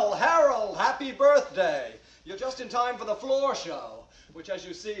 Well, Harold, happy birthday. You're just in time for the floor show, which, as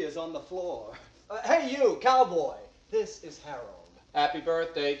you see, is on the floor. Hey, you, cowboy, this is Harold. Happy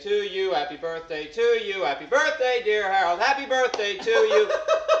birthday to you, happy birthday to you, happy birthday, dear Harold, happy birthday to you.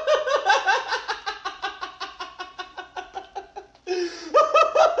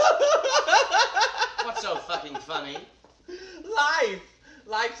 What's so fucking funny? Life.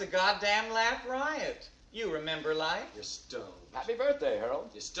 Life's a goddamn laugh riot. You remember life? You're stoned. Happy birthday, Harold.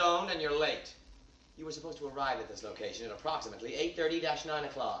 You're stoned and you're late. You were supposed to arrive at this location at approximately 8:30-9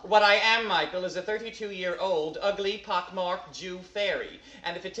 o'clock. What I am, Michael, is a 32-year-old, ugly, pockmarked Jew fairy.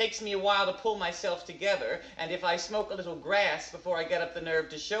 And if it takes me a while to pull myself together, and if I smoke a little grass before I get up the nerve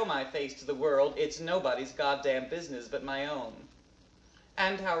to show my face to the world, it's nobody's goddamn business but my own.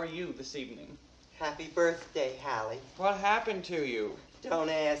 And how are you this evening? Happy birthday, Hallie. What happened to you? Don't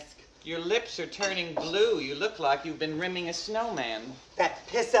ask. Your lips are turning blue. You look like you've been rimming a snowman. That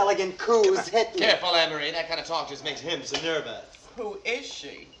piss-elegant coos hit me. Careful, Emery. That kind of talk just makes him so nervous. Who is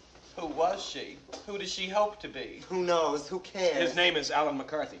she? Who was she? Who does she hope to be? Who knows? Who cares? His name is Alan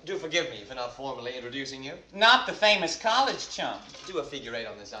McCarthy. Do forgive me for not formally introducing you. Not the famous college chum. Do a figure 8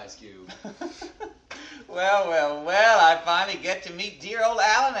 on this ice cube. Well, I finally get to meet dear old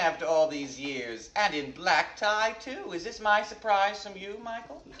Alan after all these years. And in black tie, too. Is this my surprise from you,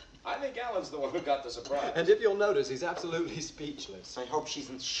 Michael? I think Alan's the one who got the surprise. And if you'll notice, he's absolutely speechless. I hope she's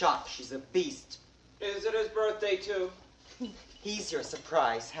in shock. She's a beast. Is it his birthday, too? He's your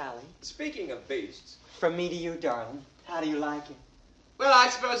surprise, Hallie. Speaking of beasts, From me to you, darling. How do you like him? Well, I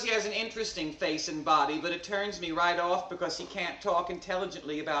suppose he has an interesting face and body, but it turns me right off because he can't talk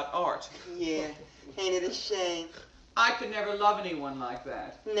intelligently about art. Yeah. Ain't it a shame? I could never love anyone like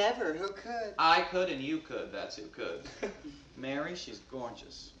that. Never. Who could? I could and you could. That's who could. Mary, she's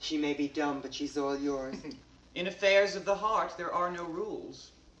gorgeous. She may be dumb, but she's all yours. In affairs of the heart, there are no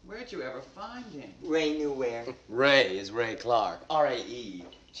rules. Where'd you ever find him? Ray knew where. Ray is Ray Clark. R-A-E.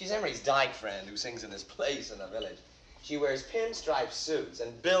 She's Emery's dyke friend who sings in this place in the village. She wears pinstripe suits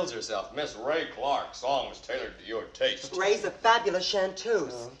and bills herself Miss Ray Clark, songs tailored to your taste. Ray's a fabulous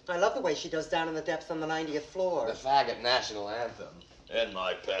chanteuse. I love the way she does Down in the Depths on the 90th floor. The faggot national anthem. In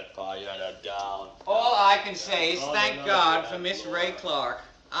my pet Pollyanna down. All I can say is thank God for Miss Ray Clark.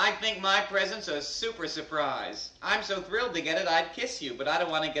 I think my present's a super surprise. I'm so thrilled to get it, I'd kiss you, but I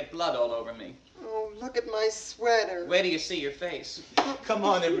don't want to get blood all over me. Oh, look at my sweater. Where do you see your face? Come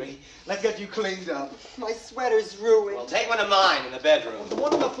on, Emery. Let's get you cleaned up. My sweater's ruined. Well, take one of mine in the bedroom. The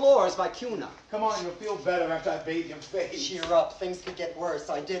one on the floor is by Cuna. Come on, you'll feel better after I bathe your face. Cheer up. Things could get worse.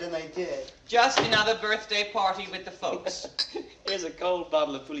 I did and I did. Just another birthday party with the folks. Here's a cold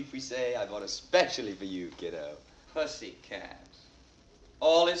bottle of poulet frisé I bought especially for you, kiddo. Pussycat.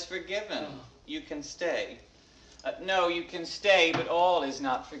 All is forgiven. You can stay. No, you can stay, but all is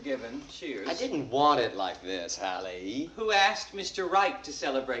not forgiven. Cheers. I didn't want it like this, Hallie. Who asked Mr. Wright to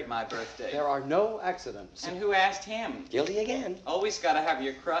celebrate my birthday? There are no accidents. And who asked him? Guilty again. Always gotta have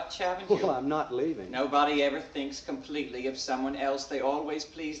your crutch, haven't you? Well, I'm not leaving. Nobody ever thinks completely of someone else. They always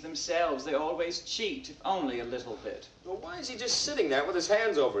please themselves. They always cheat, if only a little bit. well, why is he just sitting there with his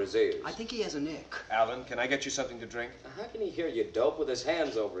hands over his ears? I think he has a nick. Alan, can I get you something to drink? How can he hear you dope with his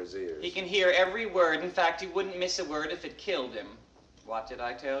hands over his ears? He can hear every word. In fact, he wouldn't miss a word if it killed him. What did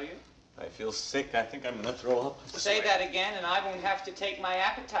I tell you? I feel sick. I think I'm gonna throw up. Say that again, and I won't have to take my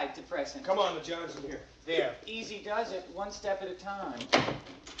appetite depressant. Come on, the Johnson here. There. Easy does it, one step at a time.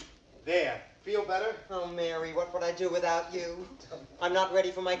 There. Feel better? Oh, Mary, what would I do without you? I'm not ready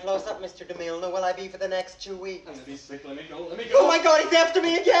for my close-up, Mr. DeMille, nor will I be for the next 2 weeks. I'm gonna be sick. Let me go. Oh, my God, he's after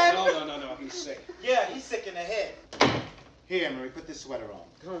me again! No, he's sick. Yeah, he's sick in the head. Here, Emery, put this sweater on.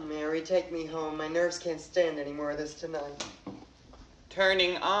 Oh, Mary, take me home. My nerves can't stand any more of this tonight.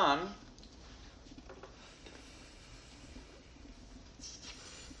 Turning on.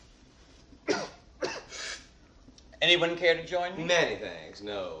 Anyone care to join me? Many thanks,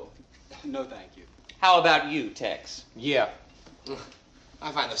 no. No, thank you. How about you, Tex? Yeah.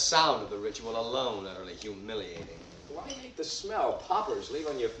 I find the sound of the ritual alone utterly humiliating. Why hate the smell? Poppers leave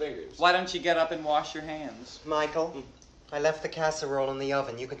on your fingers. Why don't you get up and wash your hands? Michael, I left the casserole in the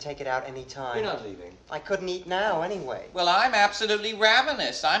oven. You can take it out any time. You're not leaving. I couldn't eat now anyway. Well, I'm absolutely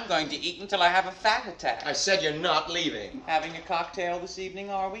ravenous. I'm going to eat until I have a fat attack. I said you're not leaving. Having a cocktail this evening,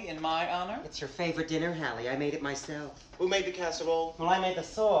 are we, in my honor? It's your favorite dinner, Hallie. I made it myself. Who made the casserole? Well, I made the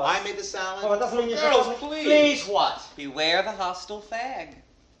sauce. I made the salad. Oh, it doesn't mean you're Girls, supposed to... please. Please what? Beware the hostile fag.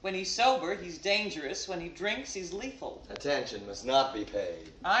 When he's sober, he's dangerous. When he drinks, he's lethal. Attention must not be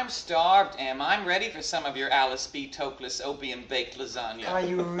paid. I'm starved, Em. I'm ready for some of your Alice B. Tokeless opium-baked lasagna. Are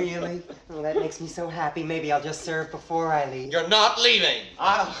you really? Oh, that makes me so happy. Maybe I'll just serve before I leave. You're not leaving.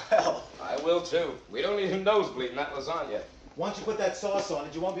 I'll help. I will too. We don't need a nosebleed in that lasagna. Once you put that sauce on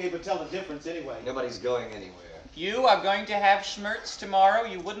it, you won't be able to tell the difference anyway. Nobody's going anywhere. You are going to have schmerz tomorrow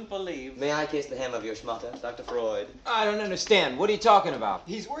you wouldn't believe. May I kiss the hem of your schmatter, Dr. Freud? I don't understand. What are you talking about?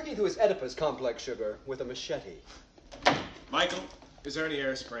 He's working through his Oedipus complex, sugar, with a machete. Michael, is there any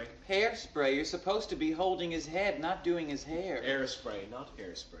airspray? Hairspray. You're supposed to be holding his head, not doing his hair. Airspray, not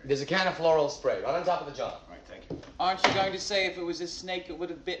hairspray. There's a can of floral spray right on top of the jar. All right, thank you. Aren't you going to say if it was a snake it would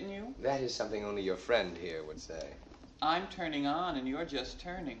have bitten you? That is something only your friend here would say. I'm turning on and you're just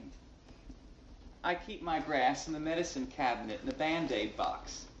turning. I keep my brass in the medicine cabinet in the Band-Aid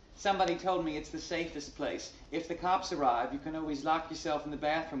box. Somebody told me it's the safest place. If the cops arrive, you can always lock yourself in the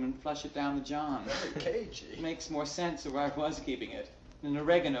bathroom and flush it down the john. Very cagey. It makes more sense where I was keeping it. In an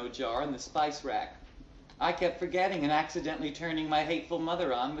oregano jar in the spice rack. I kept forgetting and accidentally turning my hateful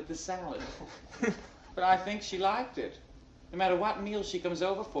mother on with the salad. But I think she liked it. No matter what meal she comes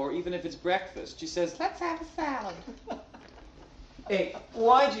over for, even if it's breakfast, she says, let's have a salad. Hey,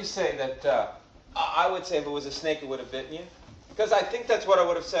 why'd you say that, I would say if it was a snake it would have bitten you? Because I think that's what I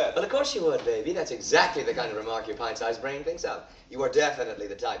would have said. Well, of course you would, baby. That's exactly the kind of remark your pint-sized brain thinks of. You are definitely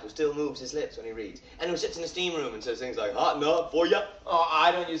the type who still moves his lips when he reads, and who sits in the steam room and says things like, hot enough for ya? Oh,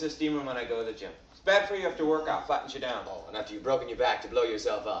 I don't use the steam room when I go to the gym. It's bad for you after workout, flattens you down. Oh, and after you've broken your back to blow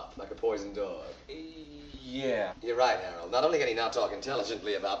yourself up like a poisoned dog. Yeah. You're right, Harold. Not only can he not talk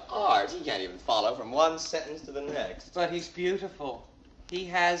intelligently about art, he can't even follow from one sentence to the next. But he's beautiful. He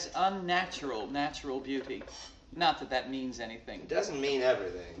has unnatural, natural beauty. Not that that means anything. It doesn't mean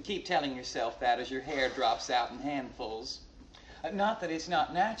everything. Keep telling yourself that as your hair drops out in handfuls. Not that it's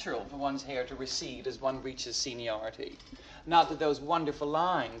not natural for one's hair to recede as one reaches seniority. Not that those wonderful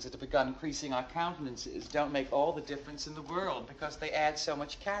lines that have begun creasing our countenances don't make all the difference in the world because they add so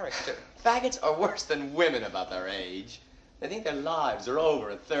much character. Faggots are worse than women about their age. They think their lives are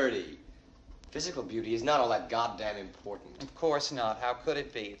over at 30. Physical beauty is not all that goddamn important. Of course not. How could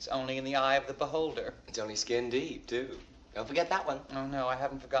it be? It's only in the eye of the beholder. It's only skin deep, too. Don't forget that one. Oh, no, I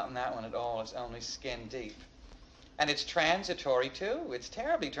haven't forgotten that one at all. It's only skin deep. And it's transitory, too. It's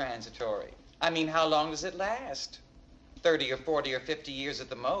terribly transitory. I mean, how long does it last? 30 or 40 or 50 years at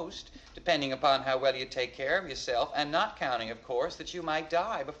the most, depending upon how well you take care of yourself, and not counting, of course, that you might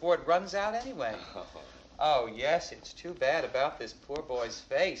die before it runs out anyway. Oh, yes, it's too bad about this poor boy's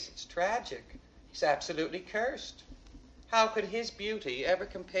face. It's tragic. He's absolutely cursed. How could his beauty ever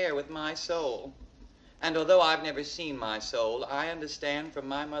compare with my soul? And although I've never seen my soul, I understand from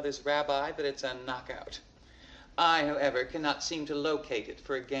my mother's rabbi that it's a knockout. I, however, cannot seem to locate it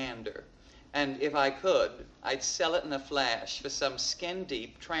for a gander. And if I could, I'd sell it in a flash for some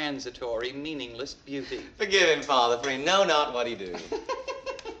skin-deep, transitory, meaningless beauty. Forgive him, Father, for he know not what he do.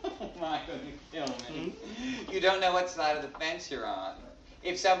 Michael, you kill me. You don't know what side of the fence you're on.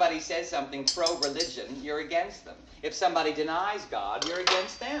 If somebody says something pro-religion, you're against them. If somebody denies God, you're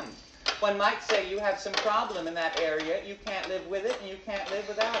against them. One might say you have some problem in that area, you can't live with it, and you can't live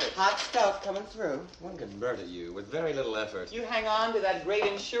without it. Hot stuff coming through. One can murder you with very little effort. You hang on to that great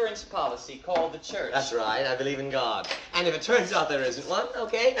insurance policy called the church. That's right, I believe in God. And if it turns out there isn't one,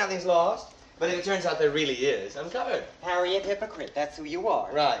 okay, nothing's lost. But if it turns out there really is, I'm covered. Harriet Hypocrite, that's who you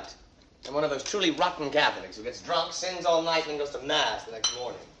are. Right. I'm one of those truly rotten Catholics who gets drunk, sins all night, and goes to Mass the next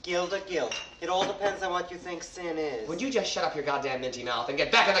morning. Guilt or guilt. It all depends on what you think sin is. Would you just shut up your goddamn minty mouth and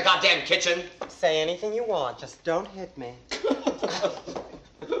get back in the goddamn kitchen? Say anything you want, just don't hit me.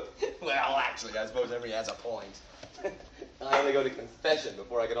 Well, actually, I suppose everybody has a point. I only go to confession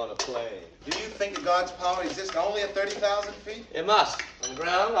before I get on a plane. Do you think that God's power exists only at 30,000 feet? It must, On the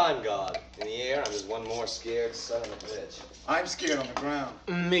ground, I'm God. In the air, I'm just one more scared son of a bitch. I'm scared on the ground.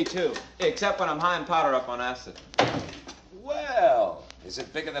 Me too. Except when I'm high and powder up on acid. Well, is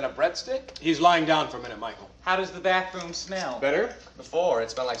it bigger than a breadstick? He's lying down for a minute, Michael. How does the bathroom smell? Better? Before,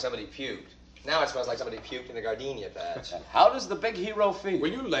 it smelled like somebody puked. Now it smells like somebody puked in the gardenia patch. And how does the big hero feel?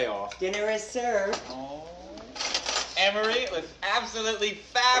 Will you lay off? Dinner is served. Oh. Emery, it was absolutely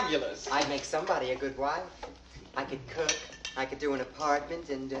fabulous. I'd make somebody a good wife. I could cook, I could do an apartment,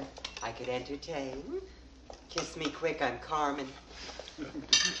 and I could entertain. Kiss me quick, I'm Carmen.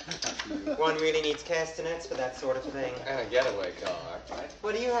 One really needs castanets for that sort of thing. And a getaway car, right?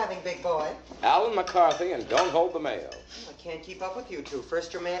 What are you having, big boy? Alan McCarthy and Don't Hold the Mail. I can't keep up with you two.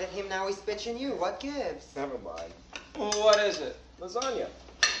 First you're mad at him, now he's bitching you. What gives? Never mind. What is it? Lasagna.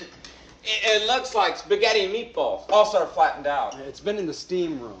 It looks like spaghetti and meatballs. All sort of flattened out. It's been in the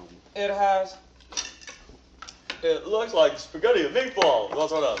steam room. It has. It looks like spaghetti and meatballs, all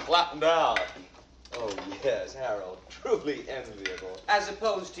sort of flattened out. Oh, yes, Harold. Truly enviable. As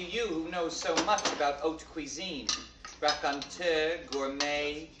opposed to you, who knows so much about haute cuisine. Raconteur,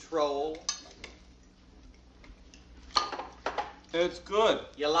 gourmet, troll. It's good.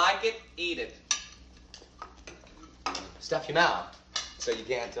 You like it? Eat it. Stuff your mouth so you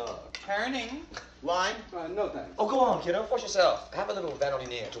can't talk. Turning. Lime? No thanks. Oh, go on, kiddo. Force yourself. Have a little vin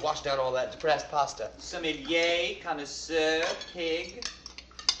ordinaire to wash down all that depressed pasta. Sommelier, connoisseur, pig.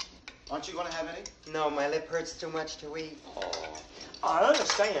 Aren't you going to have any? No, my lip hurts too much to eat. I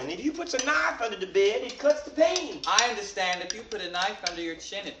understand. If you put a knife under the bed, it cuts the pain. I understand if you put a knife under your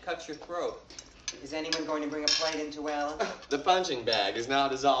chin, it cuts your throat. Is anyone going to bring a plate into Alan? The punching bag is now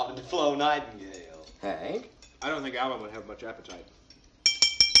dissolved into Flo Nightingale. Hank? I don't think Alan would have much appetite.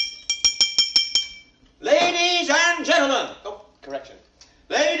 Ladies and gentlemen! Oh, correction.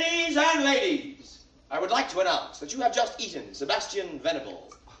 Ladies and ladies, I would like to announce that you have just eaten Sebastian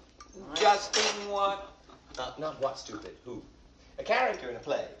Venable. Justin what? Not what, stupid. Who? A character in a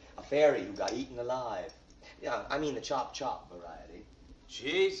play. A fairy who got eaten alive. Yeah, I mean the chop-chop variety.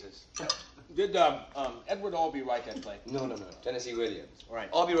 Jesus. Did Edward Albee write that play? No. Tennessee Williams. Right.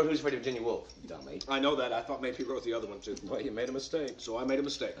 Albee wrote Who's Afraid of Virginia Woolf, dummy. I know that. I thought maybe he wrote the other one too. Well, you made a mistake. So I made a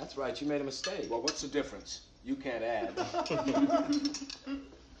mistake. That's right, you made a mistake. Well, what's the difference? You can't add.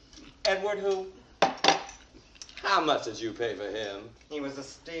 Edward who? How much did you pay for him? He was a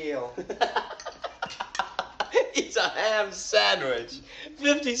steal. He's a ham sandwich.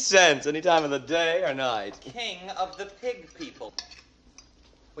 50 cents any time of the day or night. King of the pig people.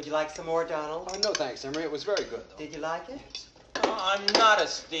 Would you like some more, Donald? Oh, no thanks, Emery. It was very good, though. Did you like it? Oh, I'm not a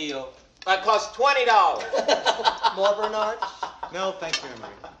steal. That cost $20. More, Bernard? No, thank you,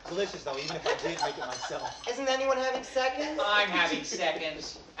 Emery. Delicious, though, even if I did make it myself. Isn't anyone having seconds? I'm having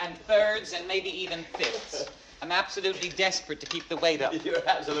seconds, and thirds, and maybe even fifths. I'm absolutely desperate to keep the weight up. You're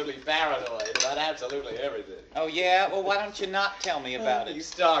absolutely paranoid about absolutely everything. Oh, yeah? Well, why don't you not tell me about You it?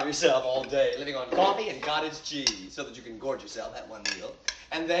 starve yourself all day, living on coffee and cottage cheese, so that you can gorge yourself at one meal.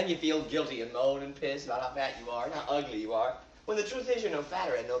 And then you feel guilty and moan and piss about how fat you are and how ugly you are, when the truth is you're no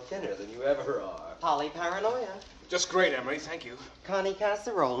fatter and no thinner than you ever are. Polyparanoia. Just great, Emery. Thank you. Connie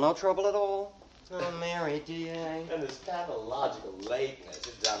casserole, no trouble at all. Oh, Mary, DA. And this pathological lateness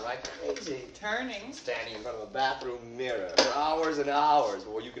is downright crazy. Turning. Standing in front of a bathroom mirror for hours and hours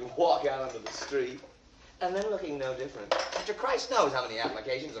before you can walk out onto the street. And then looking no different. After Christ knows how many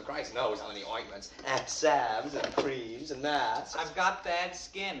applications, or Christ knows how many ointments, and salves, and creams, and masks. I've got bad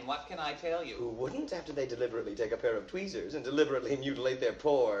skin. What can I tell Who you? wouldn't after they deliberately take a pair of tweezers and deliberately mutilate their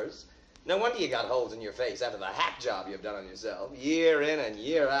pores? No wonder you got holes in your face after the hack job you've done on yourself, year in and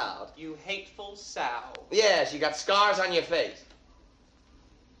year out. You hateful sow. Yes, you got scars on your face.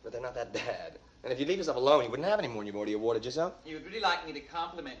 But they're not that bad. And if you'd leave yourself alone, you wouldn't have any more than you've already awarded yourself. You would really like me to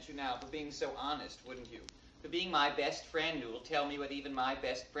compliment you now for being so honest, wouldn't you? For being my best friend who will tell me what even my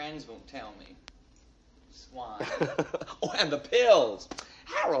best friends won't tell me. Swine. Oh, and the pills.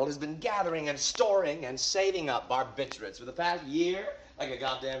 Harold has been gathering and storing and saving up barbiturates for the past year like a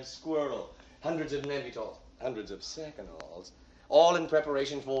goddamn squirrel. Hundreds of Nembutols, hundreds of Secanols, all in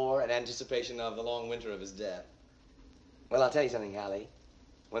preparation for and anticipation of the long winter of his death. Well, I'll tell you something, Hallie.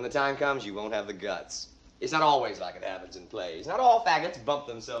 When the time comes, you won't have the guts. It's not always like it happens in plays. Not all faggots bump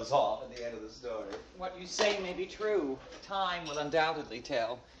themselves off at the end of the story. What you say may be true. Time will undoubtedly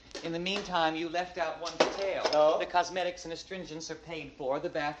tell. In the meantime, you left out one detail. Oh? The cosmetics and astringents are paid for, the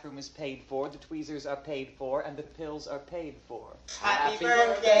bathroom is paid for, the tweezers are paid for, and the pills are paid for. Happy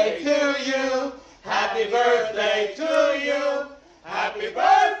birthday to you! Happy birthday to you! Happy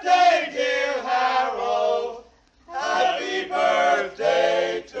birthday, dear Harold! Happy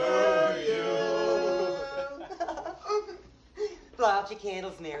birthday to you! Blanche your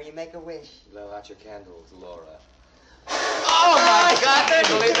candles, Mary, and make a wish. Blow out your candles, Laura. Oh, my God. I can't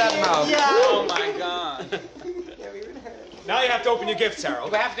believe that mouth. Yeah. Oh, my God. Now you have to open your gifts, Harold.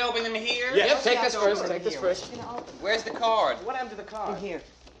 Do I have to open them here? Yes. Yep, take this first. Take this first. Where's the card? What happened to the card? Here.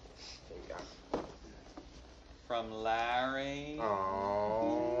 From Larry.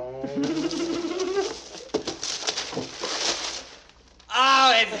 Oh.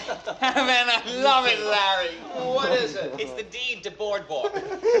 Oh, it's heaven. I love it, Larry. What is it? It's the deed to Boardwalk.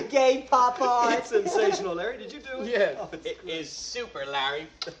 Gay Papa. It's sensational, Larry. Did you do it? Yeah. It is super, Larry.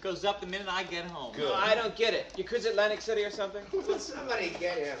 It goes up the minute I get home. No, I don't get it. You cruise Atlantic City or something? Will somebody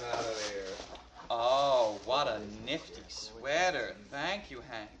get him out of here? Oh, what a nifty sweater. Thank you,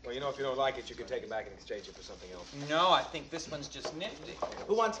 Hank. Well, you know, if you don't like it, you can take it back and exchange it for something else. No, I think this one's just nifty.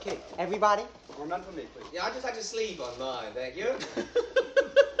 Who wants cake? Everybody? Or none for me, please. Yeah, I'd just like to sleep on mine, thank you.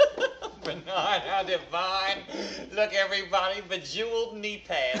 Bernard, how divine. Look, everybody, bejeweled knee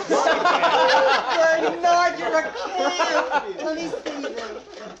pads. Bernard, you're a kid. Let me see them.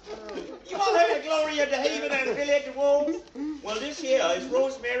 You all heard of Gloria de Haven and Billy de Wolves? Well, this here is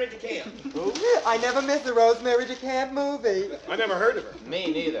Rosemary de Camp. I never missed a Rosemary DeCamp movie. I never heard of her.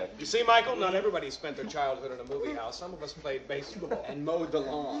 Me neither. You see, Michael, not everybody spent their childhood in a movie house. Some of us played baseball. And mowed the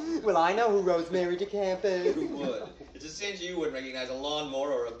lawn. Well, I know who Rosemary DeCamp is. Who would? It's a cinch you wouldn't recognize a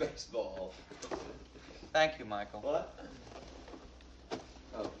lawnmower or a baseball. Thank you, Michael. What?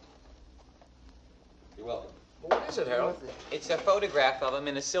 Oh. You're welcome. Well, what is it, Harold? It's a photograph of him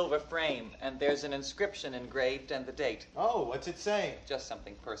in a silver frame, and there's an inscription engraved and the date. Oh, what's it saying? Just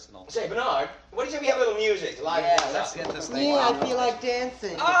something personal. Say, Bernard, what do you say we have a little music? Live Yeah, let's get this thing Yeah, I going. feel like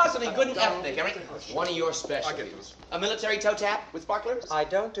dancing. Ah, something good and ethnic, Eric. One of your specialties. A military toe tap with sparklers? I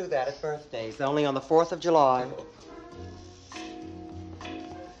don't do that at birthdays, only on the 4th of July.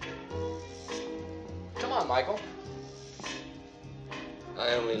 Come on, Michael.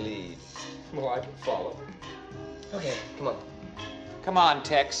 I only lead. Well, I can follow. Okay, come on. Come on,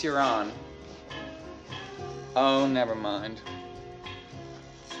 Tex, you're on. Oh, never mind.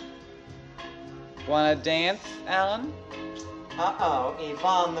 Wanna dance, Alan? Uh-oh,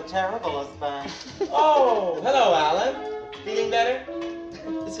 Yvonne the Terrible is back. Oh, hello, Alan. Feeling better?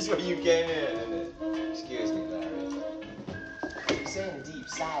 This is where you came in, isn't it? Excuse me, Larry. Saying a deep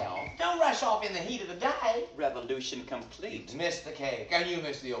sigh off. Don't rush off in the heat of the day. Revolution complete. You missed the cake, and you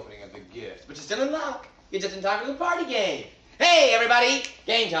missed the opening of the gift. But you're still in luck. You're just in time for the party game. Hey, everybody,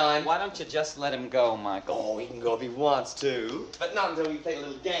 game time. Why don't you just let him go, Michael? Oh, he can go if he wants to. But not until we play a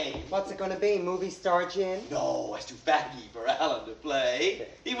little game. What's it gonna be, movie star gin? No, that's too faggy for Alan to play.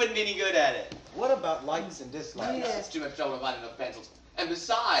 He wouldn't be any good at it. What about likes and dislikes? Yes, it's too much trouble finding enough pencils. And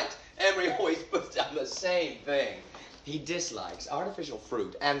besides, Emery always puts down the same thing. He dislikes artificial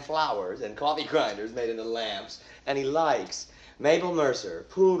fruit and flowers and coffee grinders made into lamps. And he likes Mabel Mercer,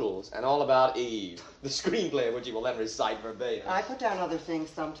 poodles, and All About Eve. The screenplay of which he will then recite verbatim. I put down other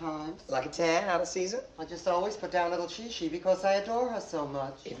things sometimes. Like a 10 out of season? I just always put down little Chi-Chi because I adore her so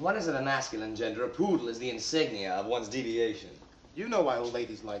much. If one is of the masculine gender, a poodle is the insignia of one's deviation. You know why old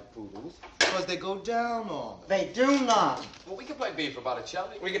ladies like poodles. Because they go down on them. They do not. Well, we can play B for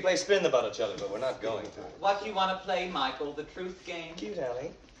Botticelli. We could play spin the Botticelli, but we're not going to. What do you want to play, Michael? The truth game? Cute,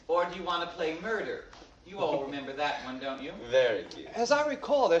 Allie. Or do you want to play murder? You all remember that one, don't you? Very cute. As I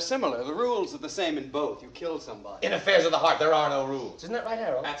recall, they're similar. The rules are the same in both. You kill somebody. In affairs of the heart, there are no rules. Isn't that right,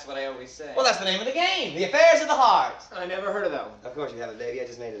 Harold? That's what I always say. Well, that's the name of the game. The affairs of the heart. I never heard of that one. Of course you haven't, baby. I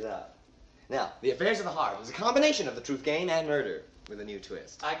just made it up. Now, the affairs of the heart is a combination of the truth game and murder with a new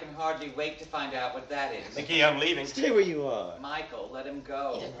twist. I can hardly wait to find out what that is. Mickey, I'm leaving. Stay where you are. Michael, let him He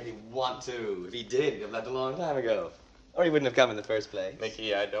go. didn't really want to. If he did, he'd have left a long time ago. Or he wouldn't have come in the first place.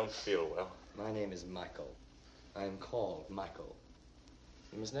 Mickey, I don't feel well. My name is Michael. I am called Michael.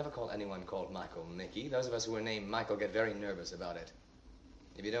 You must never call anyone called Michael Mickey. Those of us who are named Michael get very nervous about it.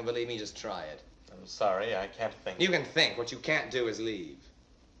 If you don't believe me, just try it. I'm sorry, I can't think. You can think. What you can't do is leave.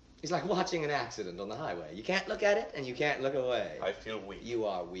 It's like watching an accident on the highway. You can't look at it, and you can't look away. I feel weak. You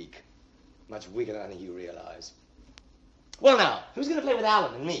are weak. Much weaker than I think you realize. Well, now, who's going to play with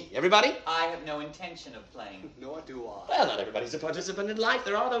Alan and me? Everybody? I have no intention of playing. Nor do I. Well, not everybody's a participant in life.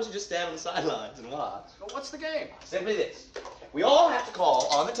 There are those who just stand on the sidelines and watch. Well, what's the game? Simply this. We all have to call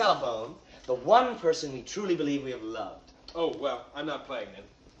on the telephone the one person we truly believe we have loved. Oh, well, I'm not playing then.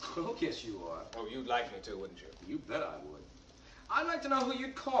 Oh, yes, you are. Oh, you'd like me to, wouldn't you? You bet I would. I'd like to know who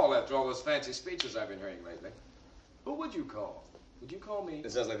you'd call after all those fancy speeches I've been hearing lately. Who would you call? Would you call me?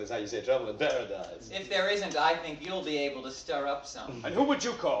 It sounds like that's how you say trouble in paradise. If there isn't, I think you'll be able to stir up some. And who would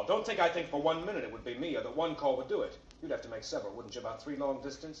you call? Don't think I think for 1 minute it would be me or that one call would do it. You'd have to make several, wouldn't you? About 3 long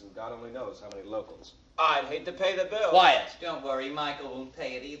distance, and God only knows how many locals. I'd hate to pay the bill. Quiet. Don't worry, Michael won't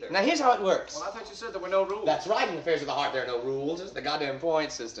pay it either. Now, here's how it works. Well, I thought you said there were no rules. That's right, in affairs of the heart, there are no rules. It's the goddamn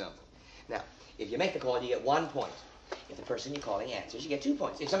point system. Now, if you make the call, you get 1 point. If the person you're calling answers, you get 2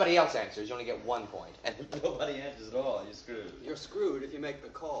 points. If somebody else answers, you only get 1 point. And if nobody answers at all, you're screwed. You're screwed if you make the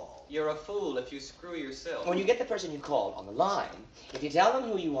call. You're a fool if you screw yourself. When you get the person you called on the line, if you tell them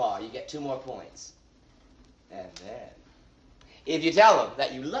who you are, you get 2 more points. And then, if you tell them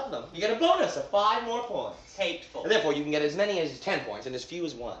that you love them, you get a bonus of 5 more points. Hateful. And therefore, you can get as many as 10 points and as few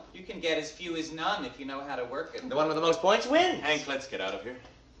as 1. You can get as few as none if you know how to work it. The one with the most points wins. Hank, let's get out of here.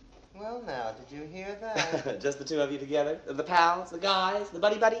 Well, now, did you hear that? Just the 2 of you together? The pals, the guys, the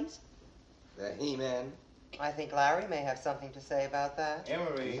buddies? The He-Man. I think Larry may have something to say about that.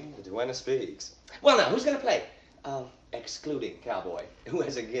 Emery. Duenna speaks. Well, now, who's going to play? Excluding Cowboy, who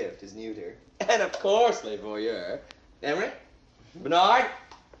has a gift, his neuter. And, of course, Les Voyeurs. Emery? Bernard?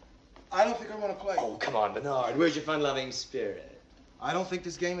 I don't think I want to play. Oh, come on, Bernard. Where's your fun-loving spirit? I don't think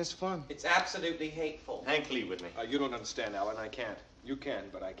this game is fun. It's absolutely hateful. Hank, leave with me. You don't understand, Alan. I can't. You can,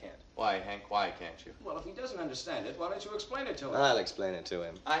 but I can't. Why, Hank, why can't you? Well, if he doesn't understand it, why don't you explain it to him? I'll explain it to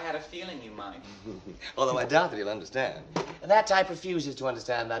him. I had a feeling you might. Although I doubt that he'll understand. That type refuses to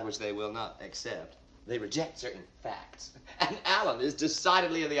understand that which they will not accept. They reject certain facts. And Alan is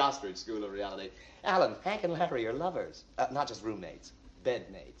decidedly in the ostrich school of reality. Alan, Hank and Larry are lovers. Not just roommates.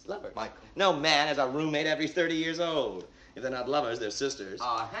 Bedmates. Lovers. Michael. No man has a roommate every 30 years old. If they're not lovers, they're sisters.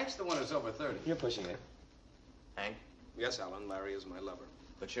 Hank's the one who's over 30. You're pushing it. Hank, Yes, Alan, Larry is my lover.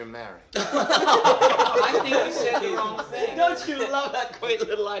 but you're married. I think you said the wrong thing. Don't you love that quaint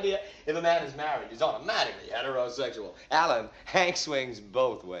little idea? If a man is married, he's automatically heterosexual. Alan, Hank swings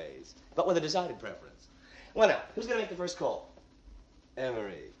both ways, but with a decided preference. Well, now, who's going to make the first call?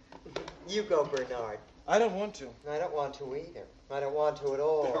 Emery. You go, Bernard. I don't want to. I don't want to either. I don't want to at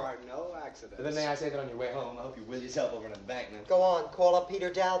all. There are no accidents. Then may I say that on your way home, I hope you will yourself over an embankment. Go on, call up Peter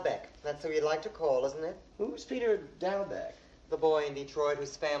Dalbeck. That's who you'd like to call, isn't it? Who's Peter Dalbeck? The boy in Detroit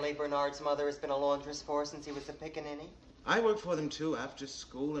whose family Bernard's mother has been a laundress for since he was a pickaninny. I work for them, too, after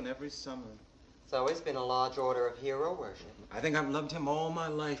school and every summer. So he's been a large order of hero worship. I think I've loved him all my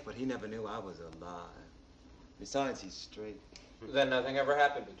life, but he never knew I was alive. Besides, he's straight. Then nothing ever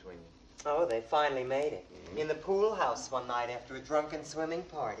happened between you. Oh, they finally made it. In the pool house one night after a drunken swimming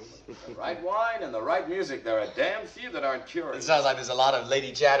party. The right wine and the right music. There are damn few that aren't It curious. sounds like there's a lot of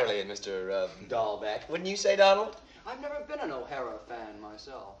Lady Chatterley in Mr. Dalbeck. Wouldn't you say, Donald? I've never been an O'Hara fan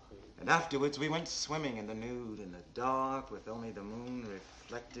myself. And afterwards, we went swimming in the nude, in the dark, with only the moon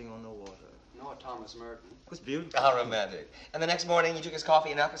reflecting on the water. No, Thomas Merton. It was beautiful. How romantic. And the next morning, you took his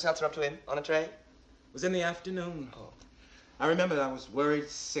coffee and Alka-Seltzer up to him on a tray? It was in the afternoon. Oh. I remember that I was worried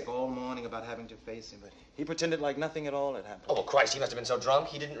sick all morning about having to face him, but he pretended like nothing at all had happened. Oh, well, Christ, he must have been so drunk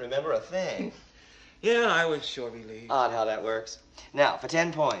he didn't remember a thing. Yeah, I was sure relieved. Odd how that works. Now, for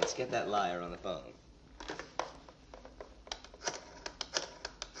 10 points, get that liar on the phone.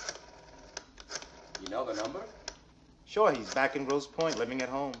 You know the number? Sure, he's back in Grosse Pointe, living at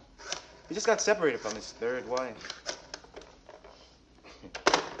home. He just got separated from his third wife.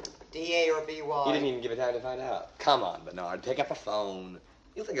 D-A or B-Y? You didn't even give it time to find out. Come on, Bernard, pick up the phone.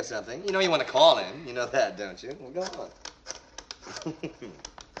 You'll think of something. You know you want to call him. You know that, don't you? Well, go on.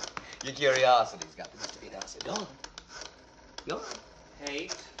 Your curiosity's got to be answered. Go on. Go on.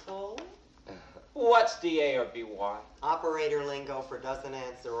 Hateful? What's DA or BY? Operator lingo for doesn't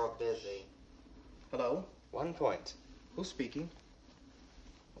answer or busy. Hello? 1 point. Who's speaking?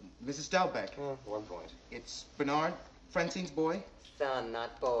 Mrs. Dalbeck. 1 point. It's Bernard, Francine's boy. Son,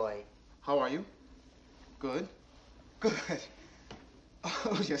 not boy. How are you? Good. Good.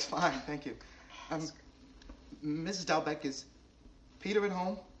 Oh, yes, fine, thank you. Mrs. Dalbeck, is Peter at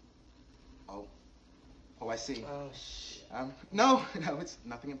home? Oh. Oh, I see. Oh, shit. No, it's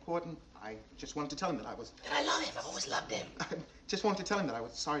nothing important. I just wanted to tell him that I was... And I love him. I've always loved him. Just wanted to tell him that I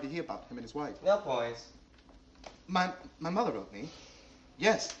was sorry to hear about him and his wife. No points. My mother wrote me.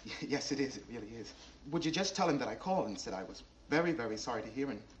 Yes, yes, it is. It really is. Would you just tell him that I called and said I was very, very sorry to hear,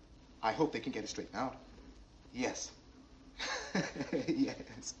 and I hope they can get it straightened out. Yes.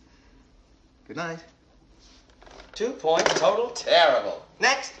 Yes. Good night. 2 points total. Terrible.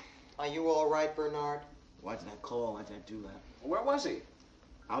 Next. Are you all right, Bernard? Why did I call? Why did I do that? Where was he?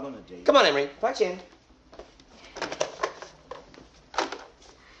 Out on a date. Come on, Emery. Punch in.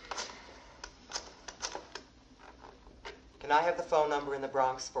 Can I have the phone number in the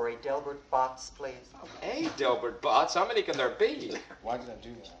Bronx for a Delbert Box, please? Hey, Delbert Botts, how many can there be? Why did I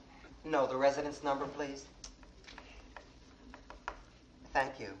do that? No, the residence number, please.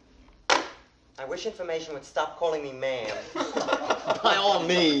 Thank you. I wish information would stop calling me ma'am. By all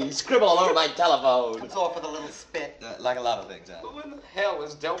means, scribble all over my telephone. It's all for the little spit. Like a lot of things, Al. Who in the hell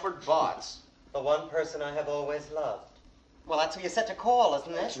is Delbert Botts? The one person I have always loved. Well, that's who you said to call,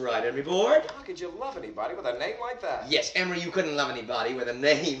 isn't it? That's right, Emery Board. How could you love anybody with a name like that? Yes, Emery, you couldn't love anybody with a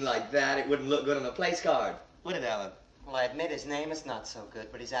name like that. It wouldn't look good on a place card. Would it, Alan? Well, I admit his name is not so good,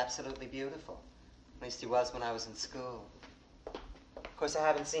 but he's absolutely beautiful. At least he was when I was in school. Of course, I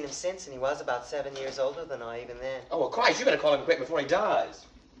haven't seen him since, and he was about 7 years older than I even then. Oh, well, Christ, you better call him quick before he dies.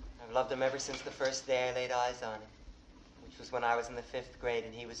 I've loved him ever since the first day I laid eyes on him, which was when I was in the 5th grade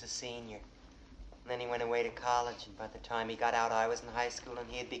and he was a senior. And then he went away to college, and by the time he got out, I was in high school and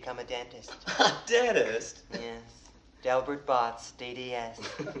he had become a dentist. A dentist? Yes. Delbert Botts,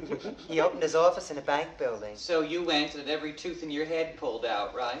 DDS. He opened his office in a bank building. So you went and had every tooth in your head pulled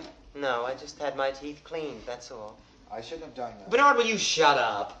out, right? No, I just had my teeth cleaned, that's all. I shouldn't have done that. Bernard, will you shut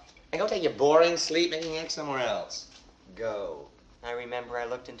up? And go take your boring sleep-making act somewhere else. Go. I remember I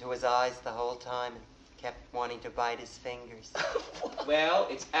looked into his eyes the whole time and kept wanting to bite his fingers. Well,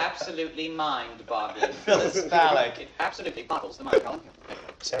 it's absolutely mind-boggling. Phyllis Phallic. It absolutely boggles the mind, Colin.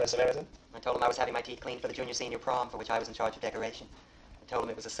 Service of everything? I told him I was having my teeth cleaned for the junior-senior prom, for which I was in charge of decoration. I told him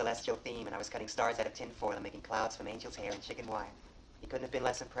it was a celestial theme, and I was cutting stars out of tinfoil and making clouds from angel's hair and chicken wire. He couldn't have been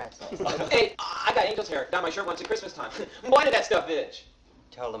less impressed. Hey, I got angel's hair down my shirt once at Christmas time. Why did that stuff itch?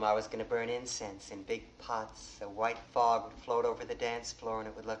 Told him I was going to burn incense in big pots. A white fog would float over the dance floor, and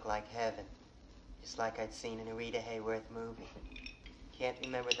it would look like heaven. Just like I'd seen in a Rita Hayworth movie. Can't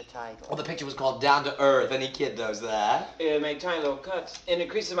remember the title. Well, the picture was called Down to Earth. Any kid knows that. It made tiny little cuts, and it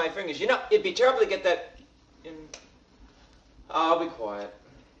creases my fingers. You know, it'd be terrible to get that in... I'll be quiet.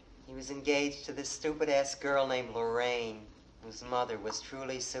 He was engaged to this stupid-ass girl named Lorraine, whose mother was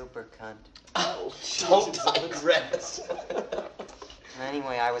truly super cunt. Oh, don't digress.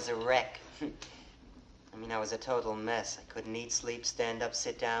 Anyway, I was a wreck. I mean, I was a total mess. I couldn't eat, sleep, stand up,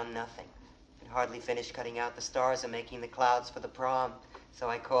 sit down, nothing. I'd hardly finished cutting out the stars and making the clouds for the prom, so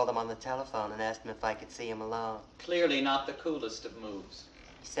I called him on the telephone and asked him if I could see him alone. Clearly not the coolest of moves.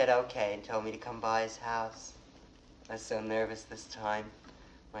 He said okay and told me to come by his house. I was so nervous this time.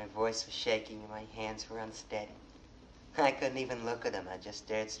 My voice was shaking and my hands were unsteady. I couldn't even look at him. I just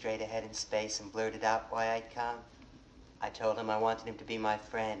stared straight ahead in space and blurted out why I'd come. I told him I wanted him to be my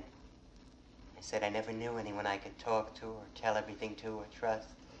friend. I said I never knew anyone I could talk to or tell everything to or trust.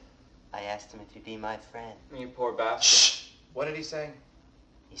 I asked him if he'd be my friend. You poor bastard. Shh. What did he say?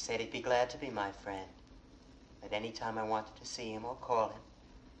 He said he'd be glad to be my friend. That any time I wanted to see him or call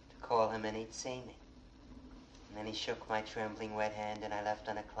him and he'd see me. And then he shook my trembling wet hand and I left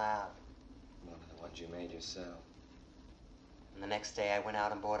on a cloud. One of the ones you made yourself. And the next day I went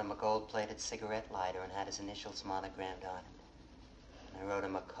out and bought him a gold-plated cigarette lighter and had his initials monogrammed on it. And I wrote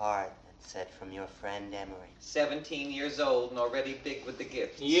him a card that said, "From your friend Emery." 17 years old and already big with the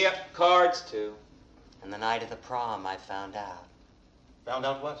gifts. Yep, cards too. And the night of the prom, I found out. Found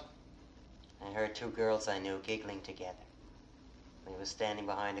out what? I heard two girls I knew giggling together. They were standing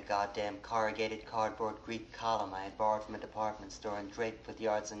behind a goddamn corrugated cardboard Greek column I had borrowed from a department store and draped with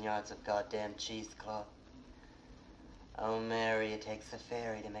yards and yards of goddamn cheesecloth. Oh, Mary, it takes a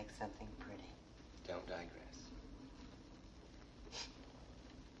fairy to make something pretty. Don't digress.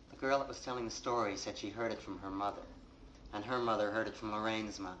 The girl that was telling the story said she heard it from her mother, and her mother heard it from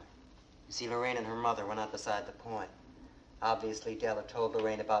Lorraine's mother. You see, Lorraine and her mother were not beside the point. Obviously, Della told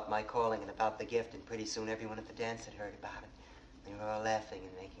Lorraine about my calling and about the gift, and pretty soon everyone at the dance had heard about it. They were all laughing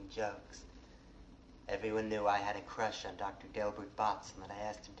and making jokes. Everyone knew I had a crush on Dr. Delbert Botts and that I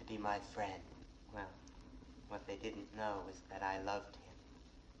asked him to be my friend. Well, what they didn't know was that I loved him.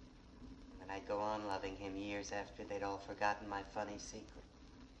 And that I'd go on loving him years after they'd all forgotten my funny secret.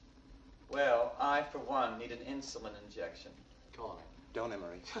 Well, I, for one, need an insulin injection. Call it. Don't,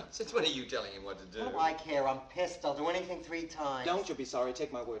 Emery. Since when are you telling him what to do? What do I care? I'm pissed. I'll do anything 3 times. Don't you be sorry.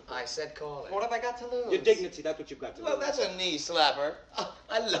 Take my word for it. I said call it. What have I got to lose? Your dignity, that's what you've got to Well, lose. that's a knee slapper. Oh,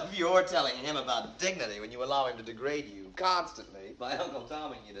 I love your telling him about dignity when you allow him to degrade you constantly by Uncle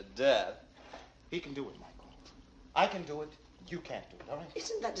Tomming you to death. He can do it, Michael. I can do it. You can't do it, all right?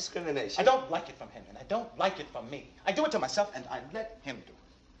 Isn't that discrimination? I don't like it from him, and I don't like it from me. I do it to myself, and I let him do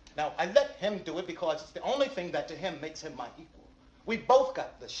it. Now, I let him do it because it's the only thing that to him makes him my equal. We both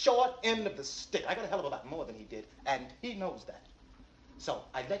got the short end of the stick. I got a hell of a lot more than he did, and he knows that. So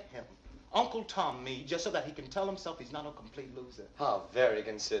I let him Uncle Tom me just so that he can tell himself he's not a complete loser. How very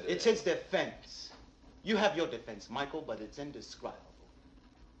considerate. It's his defense. You have your defense, Michael, but it's indescribable.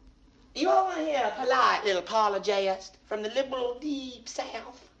 You over here, polite little apologist from the liberal deep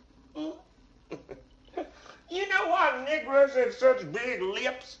south? You know why Negroes have such big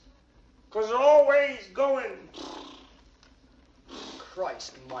lips? Because they're always going.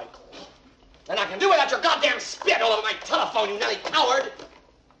 Christ, Michael. And I can do it without your goddamn spit all over my telephone, you Nelly coward!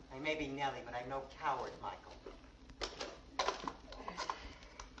 I may be Nelly, but I'm no coward, Michael.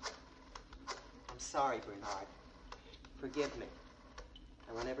 I'm sorry, Bernard. Forgive me.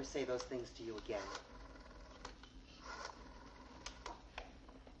 I will never say those things to you again.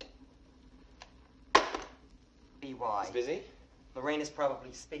 Be wise. He's busy? Lorraine is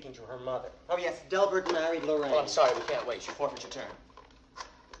probably speaking to her mother. Oh, yes, Delbert married Lorraine. Oh, I'm sorry, we can't wait. You forfeit your turn.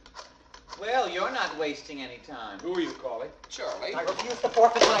 Well, you're not wasting any time. Who are you calling? Charlie. I refuse to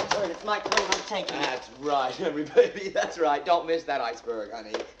forfeit my turn. It's my turn. I'm taking it. That's right, baby. That's right. Don't miss that iceberg,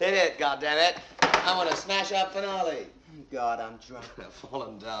 honey. Hit it, goddammit. I want to smash up finale. God, I'm drunk.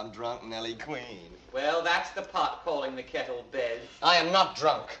 Fallen down drunk, Nellie Queen. Well, that's the pot calling the kettle bed. I am not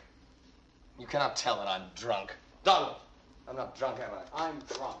drunk. You cannot tell that I'm drunk. Donald, I'm not drunk, am I? I'm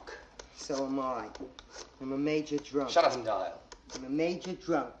drunk. So am I. I'm a major drunk. Shut up and dial. I'm a major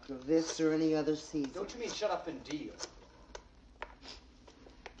drunk of this or any other season. Don't you mean shut up and deal?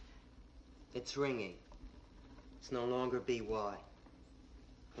 It's ringing. It's no longer BY.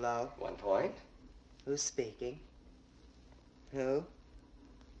 Hello? 1 point. Who's speaking? Who?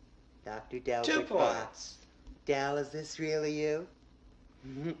 Dr. Delbert. 2 points. Del, is this really you?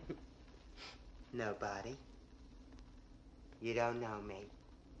 Nobody. You don't know me.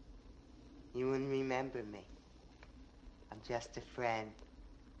 You wouldn't remember me. I'm just a friend.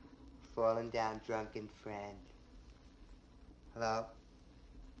 Fallen down drunken friend. Hello?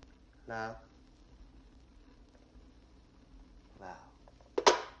 Hello?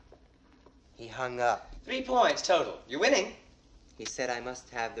 Hello? He hung up. 3 points total. You're winning. He said I must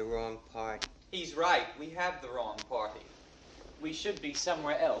have the wrong party. He's right. We have the wrong party. We should be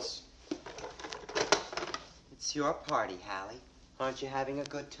somewhere else. It's your party, Hallie. Aren't you having a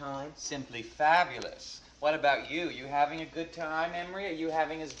good time? Simply fabulous. What about you? You having a good time, Emery? Are you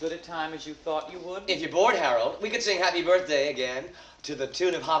having as good a time as you thought you would? If you're bored, Harold, we could sing Happy Birthday again to the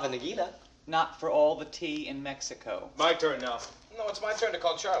tune of Hava Nagila. Not for all the tea in Mexico. My turn now. No, it's my turn to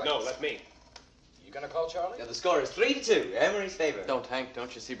call Charlie. No, let me. You gonna call Charlie? Yeah, the score is 3-2. Emery's favor. Don't, Hank.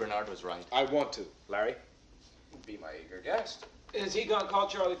 Don't you see Bernard was right? I want to. Larry? Be my eager guest. Is he gonna call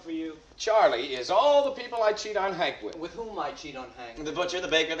Charlie for you? Charlie is all the people I cheat on Hank with. With whom I cheat on Hank? The butcher, the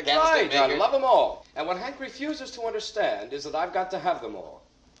baker, the Right, candlestick maker. I love them all. And what Hank refuses to understand is that I've got to have them all.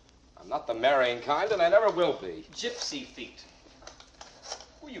 I'm not the marrying kind, and I never will be. Gypsy feet.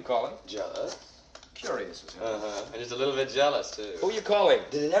 Who you calling? Jealous. Curious as hell. And just a little bit jealous, too. Who you calling?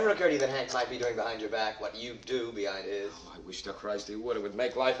 Did it ever occur to you that Hank might be doing behind your back what you do behind his? Oh, I wish to Christ he would. It would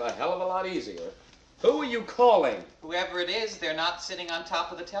make life a hell of a lot easier. Who are you calling? Whoever it is, they're not sitting on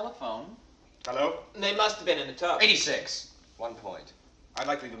top of the telephone. Hello? They must have been in the tub. 86. 1 point. I'd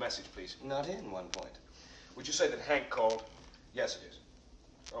like to leave a message, please. Not in 1 point. Would you say that Hank called? Yes, it is.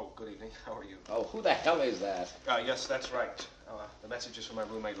 Oh, good evening. How are you? Oh, who the hell is that? Yes, that's right. The message is from my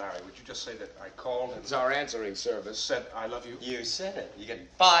roommate, Larry. Would you just say that I called and It's our answering service. said I love you? You said it. You get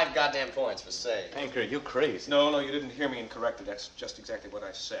 5 goddamn points for saying. Hank, are you crazy? No, you didn't hear me incorrectly. That's just exactly what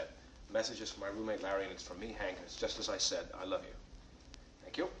I said. The message is from my roommate, Larry, and it's from me, Hank, and it's just as I said. I love you.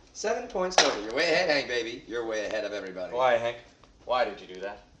 Thank you. 7 points total. You're way ahead, Hank, baby. You're way ahead of everybody. Why, Hank? Why did you do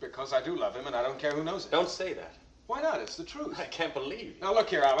that? Because I do love him, and I don't care who knows it. Don't say that. Why not? It's the truth. I can't believe you. Now, look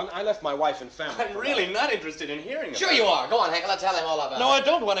here, Alan. I left my wife and family. I'm really not interested in hearing Sure about you it. are. Go on, Hank. Let's tell him all about No, it. I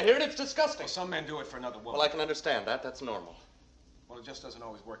don't want to hear it. It's disgusting. Well, some men do it for another woman. Well, I can understand that. That's normal. Well, it just doesn't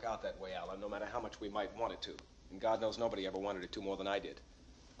always work out that way, Alan, no matter how much we might want it to. And God knows nobody ever wanted it to more than I did.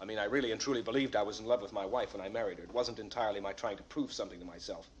 I mean, I really and truly believed I was in love with my wife when I married her. It wasn't entirely my trying to prove something to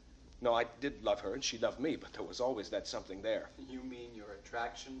myself. No, I did love her, and she loved me, but there was always that something there. You mean your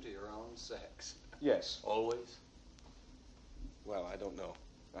attraction to your own sex? Yes. Always? Well, I don't know.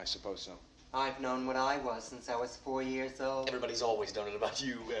 I suppose so. I've known what I was since I was 4 years old. Everybody's always done it about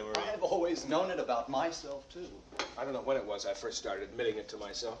you, Emery. I've always known it about myself, too. I don't know when it was I first started admitting it to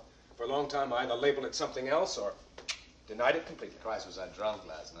myself. For a long time, I either labeled it something else or denied it completely. Christ, was I drunk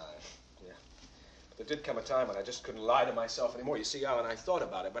last night? Yeah. But there did come a time when I just couldn't lie to myself anymore. You see, Alan, I thought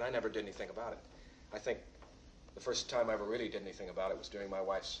about it, but I never did anything about it. I think the first time I ever really did anything about it was during my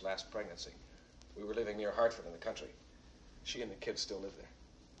wife's last pregnancy. We were living near Hartford in the country. She and the kids still live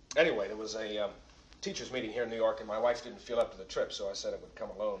there. Anyway, there was a teachers' meeting here in New York, and my wife didn't feel up to the trip, so I said I would come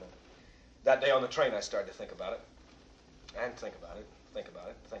alone. And that day on the train, I started to think about it. And think about it, think about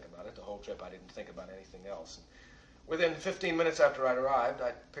it, think about it. The whole trip, I didn't think about anything else. And within 15 minutes after I'd arrived,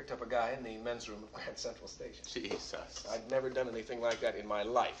 I picked up a guy in the men's room at Grand Central Station. Jesus. I'd never done anything like that in my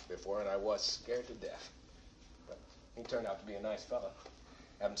life before, and I was scared to death. But he turned out to be a nice fellow.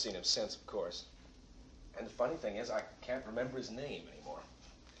 Haven't seen him since, of course. And the funny thing is, I can't remember his name anymore.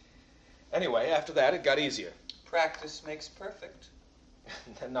 Anyway, after that, it got easier. Practice makes perfect.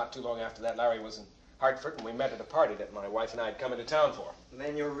 And then not too long after that, Larry was in Hartford, and we met at a party that my wife and I had come into town for. And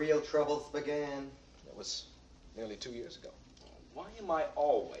then your real troubles began. It was nearly 2 years ago. Why am I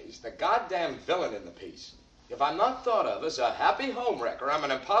always the goddamn villain in the piece? If I'm not thought of as a happy homewrecker, I'm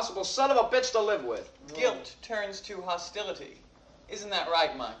an impossible son of a bitch to live with. Guilt turns to hostility. Isn't that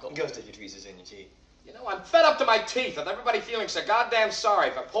right, Michael? Go stick your tweezers in your teeth. You know, I'm fed up to my teeth with everybody feeling so goddamn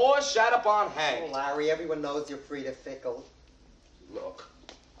sorry for poor, shat-upon Hank. Oh, Larry, everyone knows you're free to fickle. Look,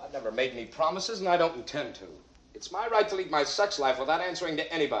 I've never made any promises, and I don't intend to. It's my right to lead my sex life without answering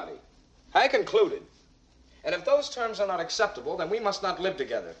to anybody. Hank included. And if those terms are not acceptable, then we must not live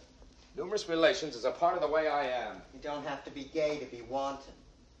together. Numerous relations is a part of the way I am. You don't have to be gay to be wanton.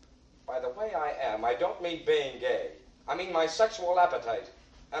 By the way I am, I don't mean being gay. I mean my sexual appetite.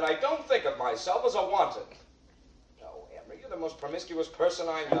 And I don't think of myself as a wanton. No, Emery, you're the most promiscuous person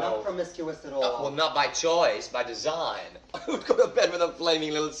I know. I'm not promiscuous at all. Well, not by choice, by design. Who'd go to bed with a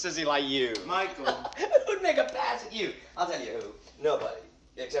flaming little sissy like you? Michael. Who'd make a pass at you? I'll tell you who. Nobody.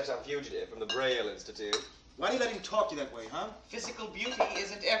 Except some fugitive from the Braille Institute. Why do you let him talk to you that way, huh? Physical beauty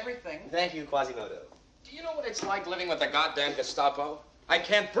isn't everything. Thank you, Quasimodo. Do you know what it's like living with the goddamn Gestapo? I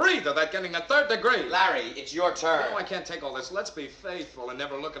can't breathe without getting a 3rd degree. Larry, it's your turn. No, I can't take all this. Let's be faithful and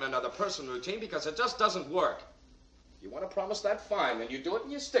never look at another person routine because it just doesn't work. You want to promise that, fine, then you do it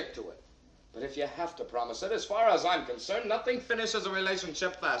and you stick to it. But if you have to promise it, as far as I'm concerned, nothing finishes a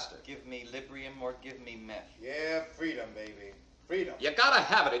relationship faster. Give me Librium or give me meth. Yeah, freedom, baby. Freedom. You gotta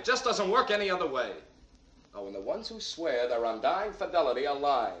have it. It just doesn't work any other way. Oh, and the ones who swear their undying fidelity are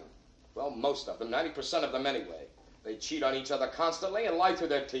lying. Well, most of them, 90% of them anyway. They cheat on each other constantly and lie through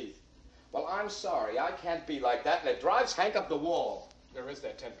their teeth. Well, I'm sorry, I can't be like that, and it drives Hank up the wall. There is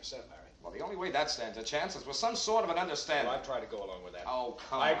that 10%, Larry. Well, the only way that stands a chance is with some sort of an understanding. Well, I've tried to go along with that. Oh,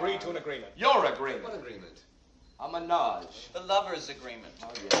 come I on. agreed to an agreement. Your agreement. What agreement? A menage. The lover's agreement. Oh,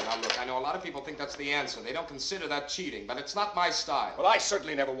 yeah. Now, look, I know a lot of people think that's the answer. They don't consider that cheating, but it's not my style. Well, I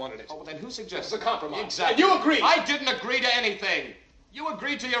certainly never wanted it. Oh, well, then who suggested It's a compromise. Exactly. And you agreed. I didn't agree to anything. You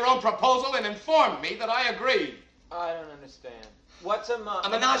agreed to your own proposal and informed me that I agreed. I don't understand. What's a A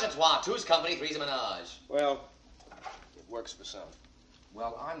menage a trois. Two's company, three's a menage. Well, it works for some.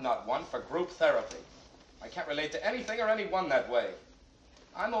 Well, I'm not one for group therapy. I can't relate to anything or anyone that way.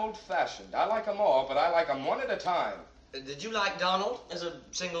 I'm old-fashioned. I like them all, but I like them one at a time. Did you like Donald as a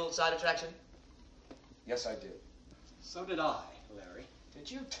single-side attraction? Yes, I did. So did I, Larry.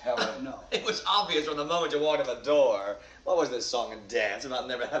 Did you tell him? No. It was obvious from the moment you walked in the door. What was this song and dance about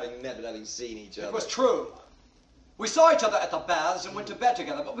never having met but having seen each other? It was true. We saw each other at the baths and went to bed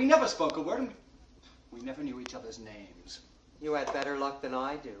together, but we never spoke a word, and we never knew each other's names. You had better luck than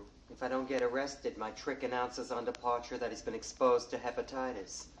I do. If I don't get arrested, my trick announces on departure that he's been exposed to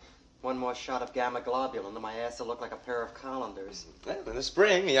hepatitis. One more shot of gamma globulin and my ass will look like a pair of colanders. Well, in the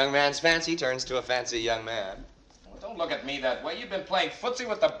spring, a young man's fancy turns to a fancy young man. Well, don't look at me that way. You've been playing footsie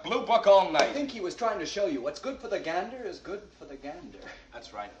with the blue book all I night. think he was trying to show you what's good for the gander is good for the gander.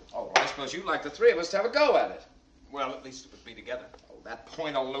 That's right. Oh, well, I suppose you'd like the three of us to have a go at it. Well, at least it would be together. Oh, that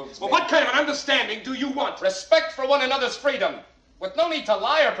point eludes Well, me. what kind of an understanding do you want? Respect for one another's freedom, with no need to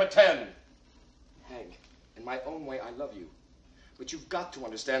lie or pretend. Hank, in my own way, I love you. But you've got to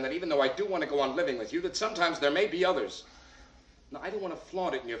understand that even though I do want to go on living with you, that sometimes there may be others. Now, I don't want to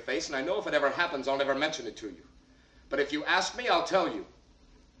flaunt it in your face, and I know if it ever happens, I'll never mention it to you. But if you ask me, I'll tell you.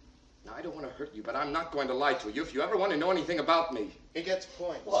 Now, I don't want to hurt you, but I'm not going to lie to you if you ever want to know anything about me. He gets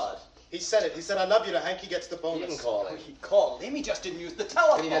points. What? He said it. He said, I love you to Hank. He gets the He bonus. didn't call him. He called him, he just didn't use the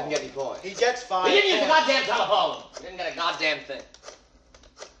telephone. And he doesn't get any points. He gets 5 He didn't use the points. goddamn telephone. He didn't get a goddamn thing.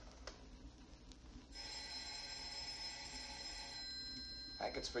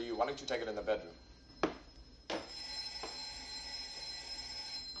 Hank, it's for you. Why don't you take it in the bedroom?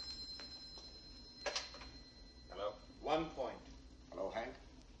 Hello? 1 point. Hello, Hank.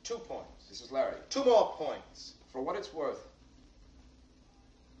 2 points. This is Larry. 2 more points. For what it's worth,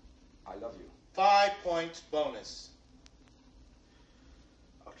 I love you. 5 points bonus.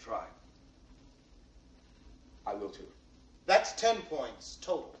 I'll try. I will too. That's 10 points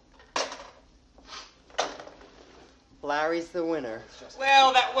total. Larry's the winner.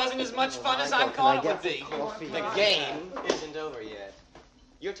 Well, that wasn't as much fun as I thought it would be. The game isn't over yet.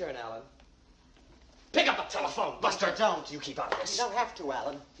 Your turn, Alan. Pick up the telephone, Buster. Don't. You keep out of You this. don't have to,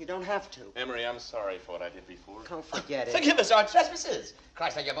 Alan. You don't have to. Emery, I'm sorry for what I did before. Don't forget it. Forgive us our trespasses.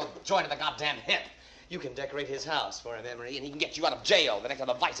 Christ, now you're both joined in the goddamn hip. You can decorate his house for him, Emery, and he can get you out of jail the next time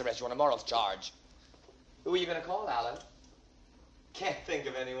the vice arrests you on a morals charge. Who are you going to call, Alan? Can't think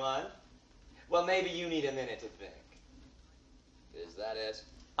of anyone. Well, maybe you need a minute to think. Is that it?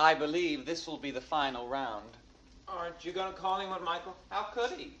 I believe this will be the final round. Aren't you going to call him what, Michael? How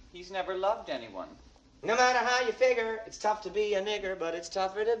could he? He's never loved anyone. No matter how you figure, it's tough to be a nigger, but it's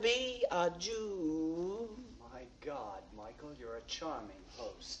tougher to be a Jew. My God, Michael, you're a charming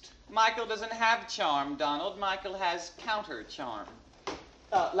host. Michael doesn't have charm, Donald. Michael has counter charm.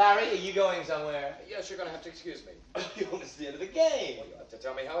 Larry, are you going somewhere? Yes, you're going to have to excuse me. You almost the end of the game. Well, you have to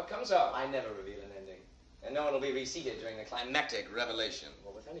tell me how it comes out. I never reveal an ending. And no one will be reseated during the climactic revelation.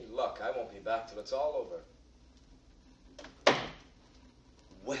 Well, with any luck, I won't be back till it's all over.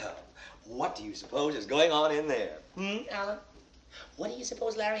 Well, what do you suppose is going on in there? Alan? What do you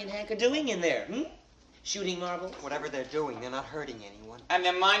suppose Larry and Hank are doing in there? Shooting marbles? Whatever they're doing, they're not hurting anyone. And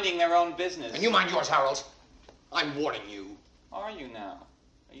they're minding their own business. And you mind yours, Harold. I'm warning you. Are you now?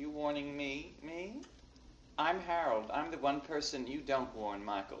 Are you warning me? Me? I'm Harold. I'm the one person you don't warn,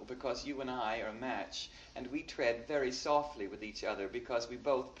 Michael, because you and I are a match, and we tread very softly with each other because we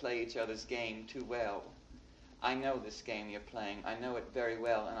both play each other's game too well. I know this game you're playing. I know it very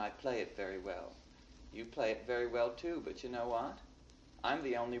well, and I play it very well. You play it very well, too, but you know what? I'm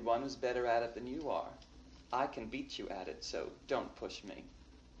the only one who's better at it than you are. I can beat you at it, so don't push me.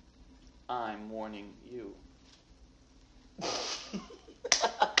 I'm warning you.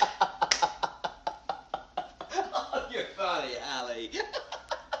 Oh, you're funny, Allie.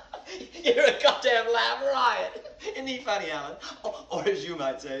 You're a goddamn laugh riot. Isn't he funny, Alan? Or as you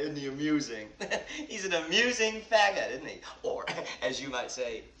might say, isn't he amusing? He's an amusing faggot, isn't he? Or, as you might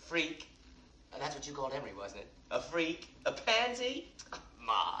say, freak. That's what you called Emery, wasn't it? A freak? A pansy?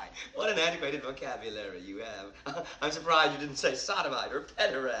 My, what an antiquated vocabulary you have. I'm surprised you didn't say sodomite or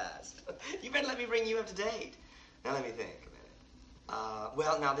pederast. You better let me bring you up to date. Now let me think a minute.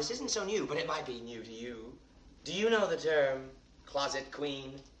 Well, now this isn't so new, but it might be new to you. Do you know the term closet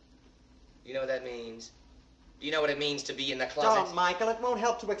queen? You know what that means? Do you know what it means to be in the closet? Don't, Michael. It won't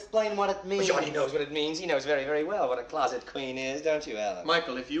help to explain what it means. But Johnny knows what it means. He knows very, very well what a closet queen is, don't you, Alan?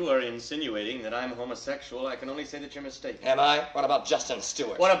 Michael, if you are insinuating that I'm homosexual, I can only say that you're mistaken. Am I? What about Justin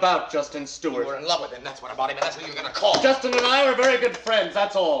Stewart? What about Justin You Stewart? were in love with him, that's what about him, and that's what you're gonna call. Justin and I were very good friends,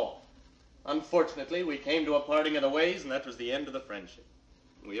 that's all. Unfortunately, we came to a parting of the ways, and that was the end of the friendship.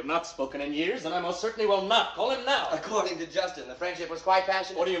 We have not spoken in years, and I most certainly will not call him now. According to Justin, the friendship was quite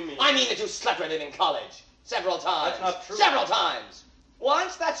passionate. What do you mean? I mean that you slept with him in college. Several times. That's not true. Several times.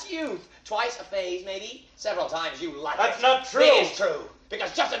 Once, that's youth. Twice, a phase, maybe. Several times, you like That's it. not true. It is true.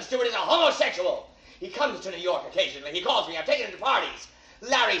 Because Justin Stewart is a homosexual. He comes to New York occasionally. He calls me. I've taken him to parties.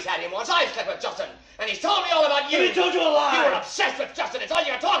 Larry's had him once. I've slept with Justin. And he's told me all about you. But he told you a lie. You were obsessed with Justin. It's all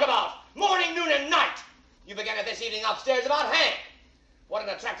you can talk about. Morning, noon, and night. You began it this evening upstairs about Hank. What an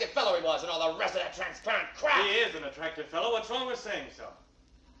attractive fellow he was and all the rest of that transparent crap. He is an attractive fellow. What's wrong with saying so?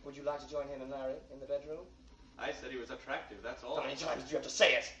 Would you like to join him and Larry in the bedroom? I said he was attractive, that's all. How many times did you have to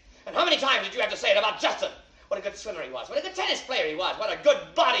say it? And how many times did you have to say it about Justin? What a good swimmer he was. What a good tennis player he was. What a good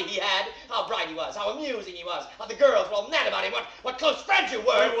body he had. How bright he was. How amusing he was. How the girls were all mad about him. What close friends you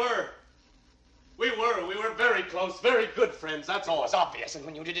were. We were very close, very good friends, that's all. It was obvious, and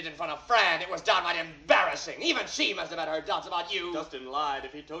when you did it in front of Fran, it was downright embarrassing. Even she must have had her doubts about you. Justin lied.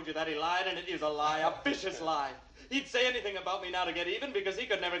 If he told you that, he lied, and it is a lie, a vicious lie. He'd say anything about me now to get even because he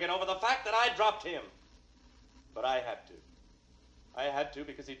could never get over the fact that I dropped him. But I had to. I had to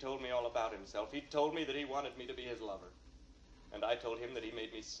because he told me all about himself. He told me that he wanted me to be his lover. And I told him that he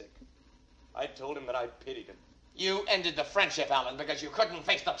made me sick. I told him that I pitied him. You ended the friendship, Alan, because you couldn't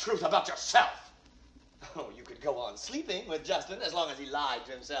face the truth about yourself. Oh, you could go on sleeping with Justin as long as he lied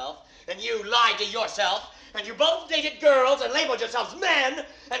to himself. And you lied to yourself. And you both dated girls and labeled yourselves men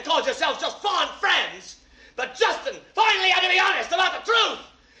and called yourselves just fond friends. But Justin finally had to be honest about the truth.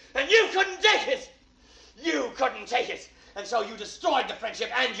 And you couldn't take it. You couldn't take it. And so you destroyed the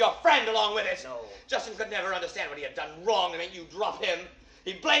friendship and your friend along with it. No. Justin could never understand what he had done wrong to make you drop him.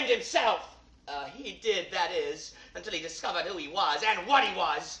 He blamed himself. He did, that is, until he discovered who he was and what he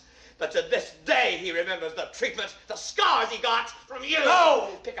was. But to this day, he remembers the treatment, the scars he got from you. No!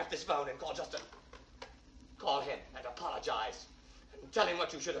 Pick up this phone and call Justin. Call him and apologize. And tell him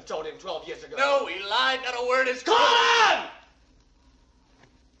what you should have told him 12 years ago. No, he lied. Not a word is... Call him!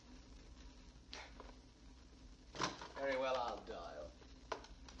 Very well, I'll dial.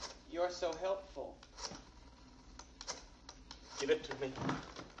 You're so helpful. Give it to me.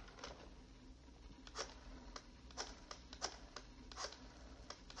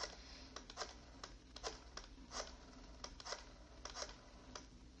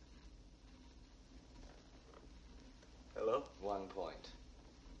 Hello? 1 point.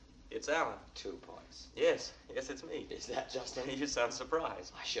 It's Alan. 2 points. Yes, it's me. Is that Justin? You sound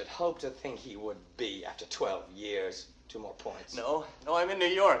surprised. I should hope to think he would be after 12 years. 2 more points. No, I'm in New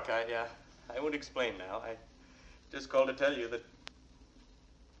York. I won't explain now. I just called to tell you that...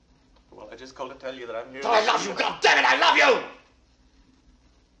 Well, I just called to tell you that I'm here... I love you, goddammit, I love you!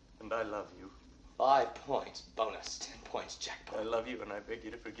 And I love you. 5 points, bonus, 10 points, jackpot. I love you, and I beg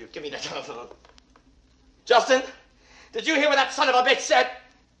you to forgive me. Give me the telephone. Justin, did you hear what that son of a bitch said?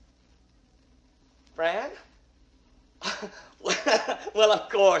 Fran? Well, of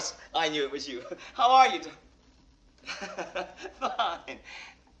course, I knew it was you. How are you? Fine.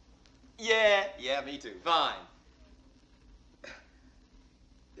 Yeah, me too. Fine.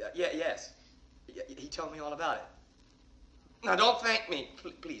 Yes. He told me all about it. Now, don't thank me,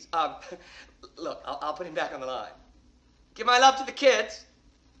 please. Look, I'll put him back on the line. Give my love to the kids.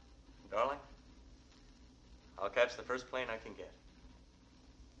 Darling, I'll catch the first plane I can get.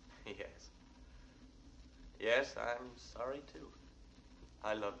 Yes. Yes, I'm sorry, too.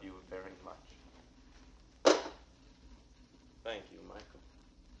 I love you very much. Thank you,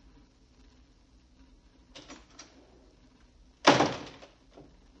 Michael.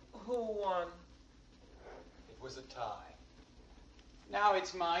 Who won? It was a tie. Now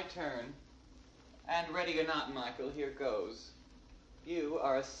it's my turn. And ready or not, Michael, here goes. You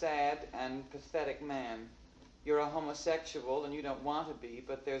are a sad and pathetic man. You're a homosexual and you don't want to be,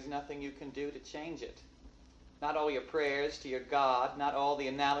 but there's nothing you can do to change it. Not all your prayers to your God, not all the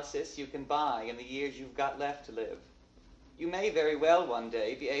analysis you can buy in the years you've got left to live. You may very well one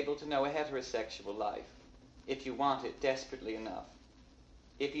day be able to know a heterosexual life, if you want it desperately enough,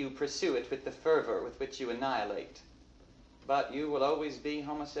 if you pursue it with the fervor with which you annihilate. But you will always be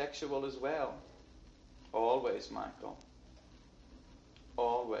homosexual as well. Always, Michael.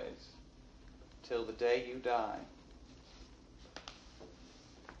 Always. Till the day you die.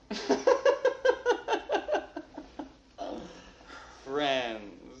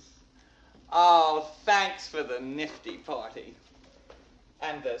 Friends. Oh, thanks for the nifty party.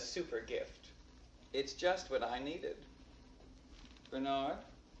 And the super gift. It's just what I needed. Bernard,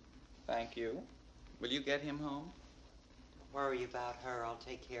 thank you. Will you get him home? Don't worry about her. I'll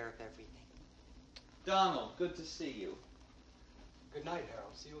take care of everything. Donald, good to see you. Good night,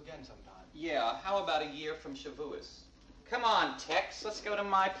 Harold. See you again sometime. Yeah, how about a year from Shavuos? Come on, Tex, let's go to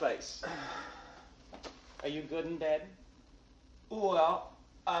my place. Are you good in bed? Well,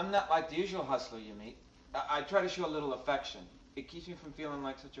 I'm not like the usual hustler you meet. I try to show a little affection. It keeps me from feeling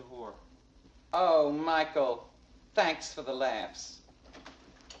like such a whore. Oh, Michael, thanks for the laughs.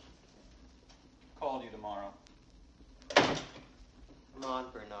 Call you tomorrow. Come on,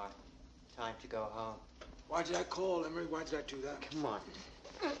 Bernard. Time to go home. Why did I call, Emery? Why did I do that? Come on.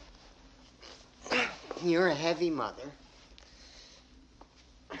 You're a heavy mother.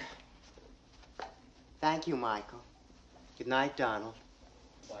 Thank you, Michael. Good night, Donald.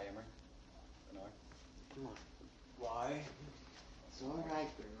 Bye, Emery. Bernard. Come on. Why? It's all right,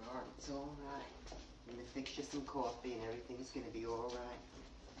 Bernard. It's all right. I'm gonna fix you some coffee and everything's gonna be all right.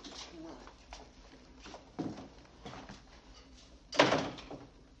 Come on.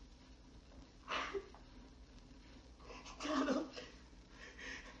 Donald!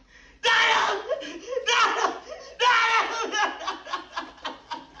 Donald! Donald! Donald!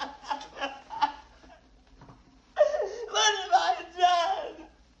 What have I done?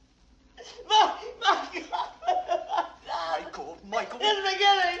 My God! Michael! In the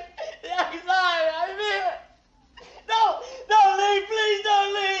beginning! I'm sorry, I'm here! Don't leave, please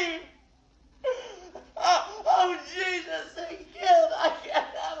don't leave! Oh, Jesus, they killed! I can't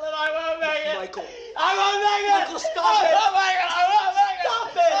handle it, I won't make it! Michael! I won't make it! Michael, stop it! I won't make it! I won't make it!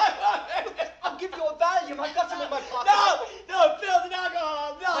 Stop it! I won't make it! I'll give you a Valium. I've got some in my pocket. No, pills and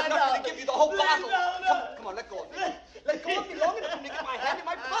alcohol! No, I'm not going to give you the whole bottle. No. Come on, let go of me. Let go of me long enough for me to get my hand in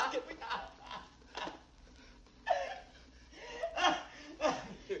my pocket.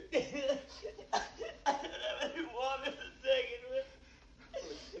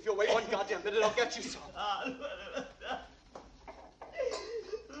 If you'll wait one goddamn minute, I'll get you some.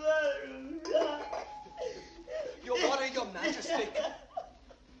 Your Honor, Your Majesty.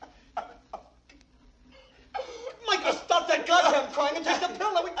 Michael, stop that goddamn crying and take the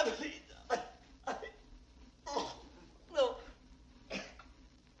pill. No.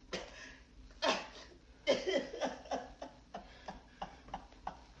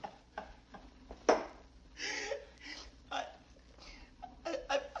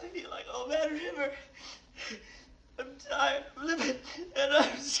 I feel like old man River. I'm tired of living and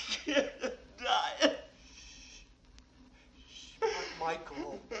I'm scared of dying.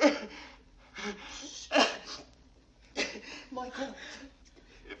 Michael. Michael.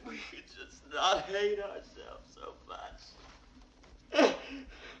 If we could just not hate ourselves so much.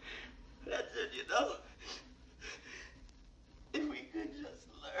 That's it, you know. If we could just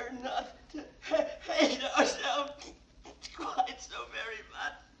learn not to hate ourselves quite so very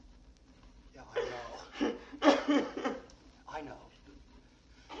much. Yeah, I know.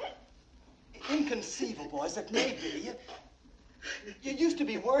 Inconceivable as it may be, you used to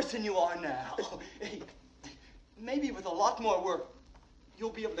be worse than you are now. Maybe with a lot more work,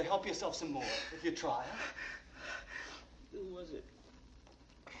 you'll be able to help yourself some more if you try. Who was it?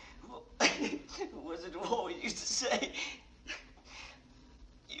 Who was it who always used to say,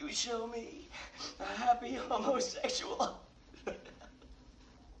 you show me a happy homosexual, and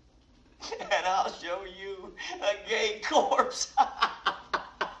I'll show you a gay corpse. I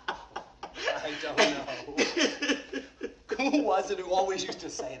don't know. Who was it who always used to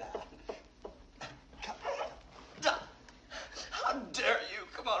say that? How dare you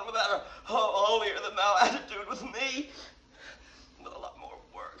come on with that holier-than-thou attitude with me? With a lot more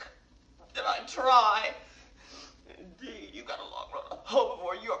work. Did I try? Indeed, you've got a long road to hoe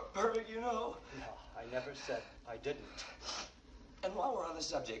before you're perfect, you know. No, I never said I didn't. And while we're on the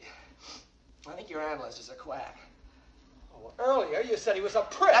subject, I think your analyst is a quack. Oh, earlier you said he was a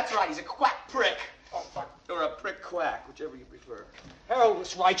prick. That's right, he's a quack prick. Oh, fuck. Or a prick quack, whichever you prefer. Harold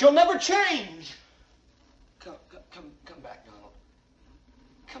was right. You'll never change. Come back, Donald.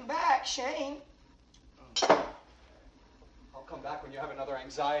 Come back, Shane. I'll come back when you have another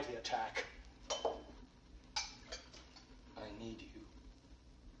anxiety attack. I need you.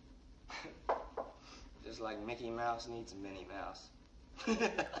 Just like Mickey Mouse needs Minnie Mouse.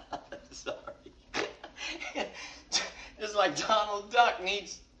 Sorry. Just like Donald Duck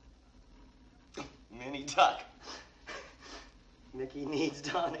needs Minnie Duck. Mickey needs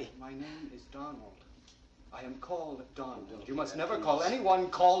Donnie. My name is Donald. I am called Donald. You must never call anyone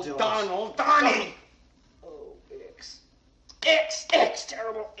called Donald Donnie. Oh, Ix. Ix,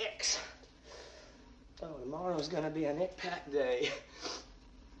 terrible Ix. Oh, tomorrow's gonna be an ick-pack day.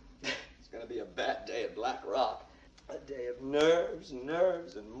 It's gonna be a bad day at Black Rock. A day of nerves, and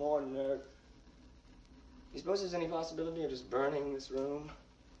more nerves. You suppose there's any possibility of just burning this room?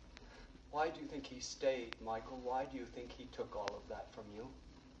 Why do you think he stayed, Michael? Why do you think he took all of that from you?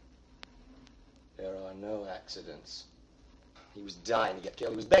 There are no accidents. He was dying to get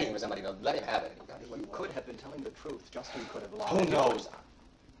killed. He was begging for somebody to let him have it. He got You could have been telling the truth. Justin could have lied. Who knows?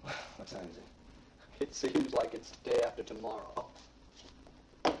 What time is it? It seems like it's the day after tomorrow.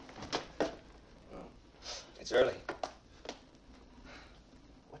 It's early.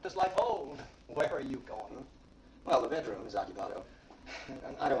 What does life hold? Where are you going? Well, the bedroom is occupied.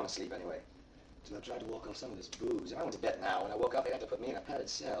 I don't want to sleep anyway. So I tried to walk off some of this booze. If I went to bed now, when I woke up, they'd have to put me in a padded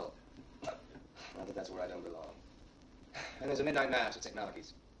cell. Not that that's where I don't belong. And there's a midnight mass at St.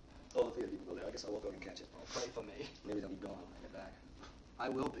 Malachy's. All the theater people go there. I guess I'll walk over and catch it. Oh, pray for me. Maybe they'll be gone when I get back. I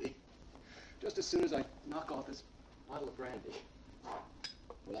will be. Just as soon as I knock off this bottle of brandy.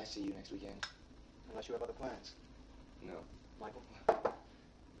 Will I see you next weekend? Unless you have other plans. No. Michael?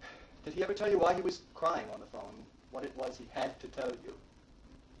 Did he ever tell you why he was crying on the phone? What it was he had to tell you?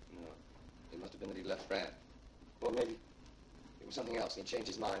 No. It must have been that he left Fran. Or maybe it was something else and he changed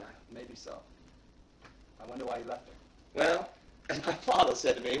his mind. Maybe so. I wonder why he left her. Well, as my father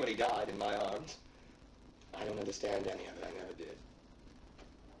said to me when he died in my arms, I don't understand any of it. I never did.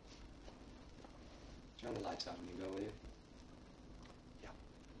 Turn the lights out when you go, will you?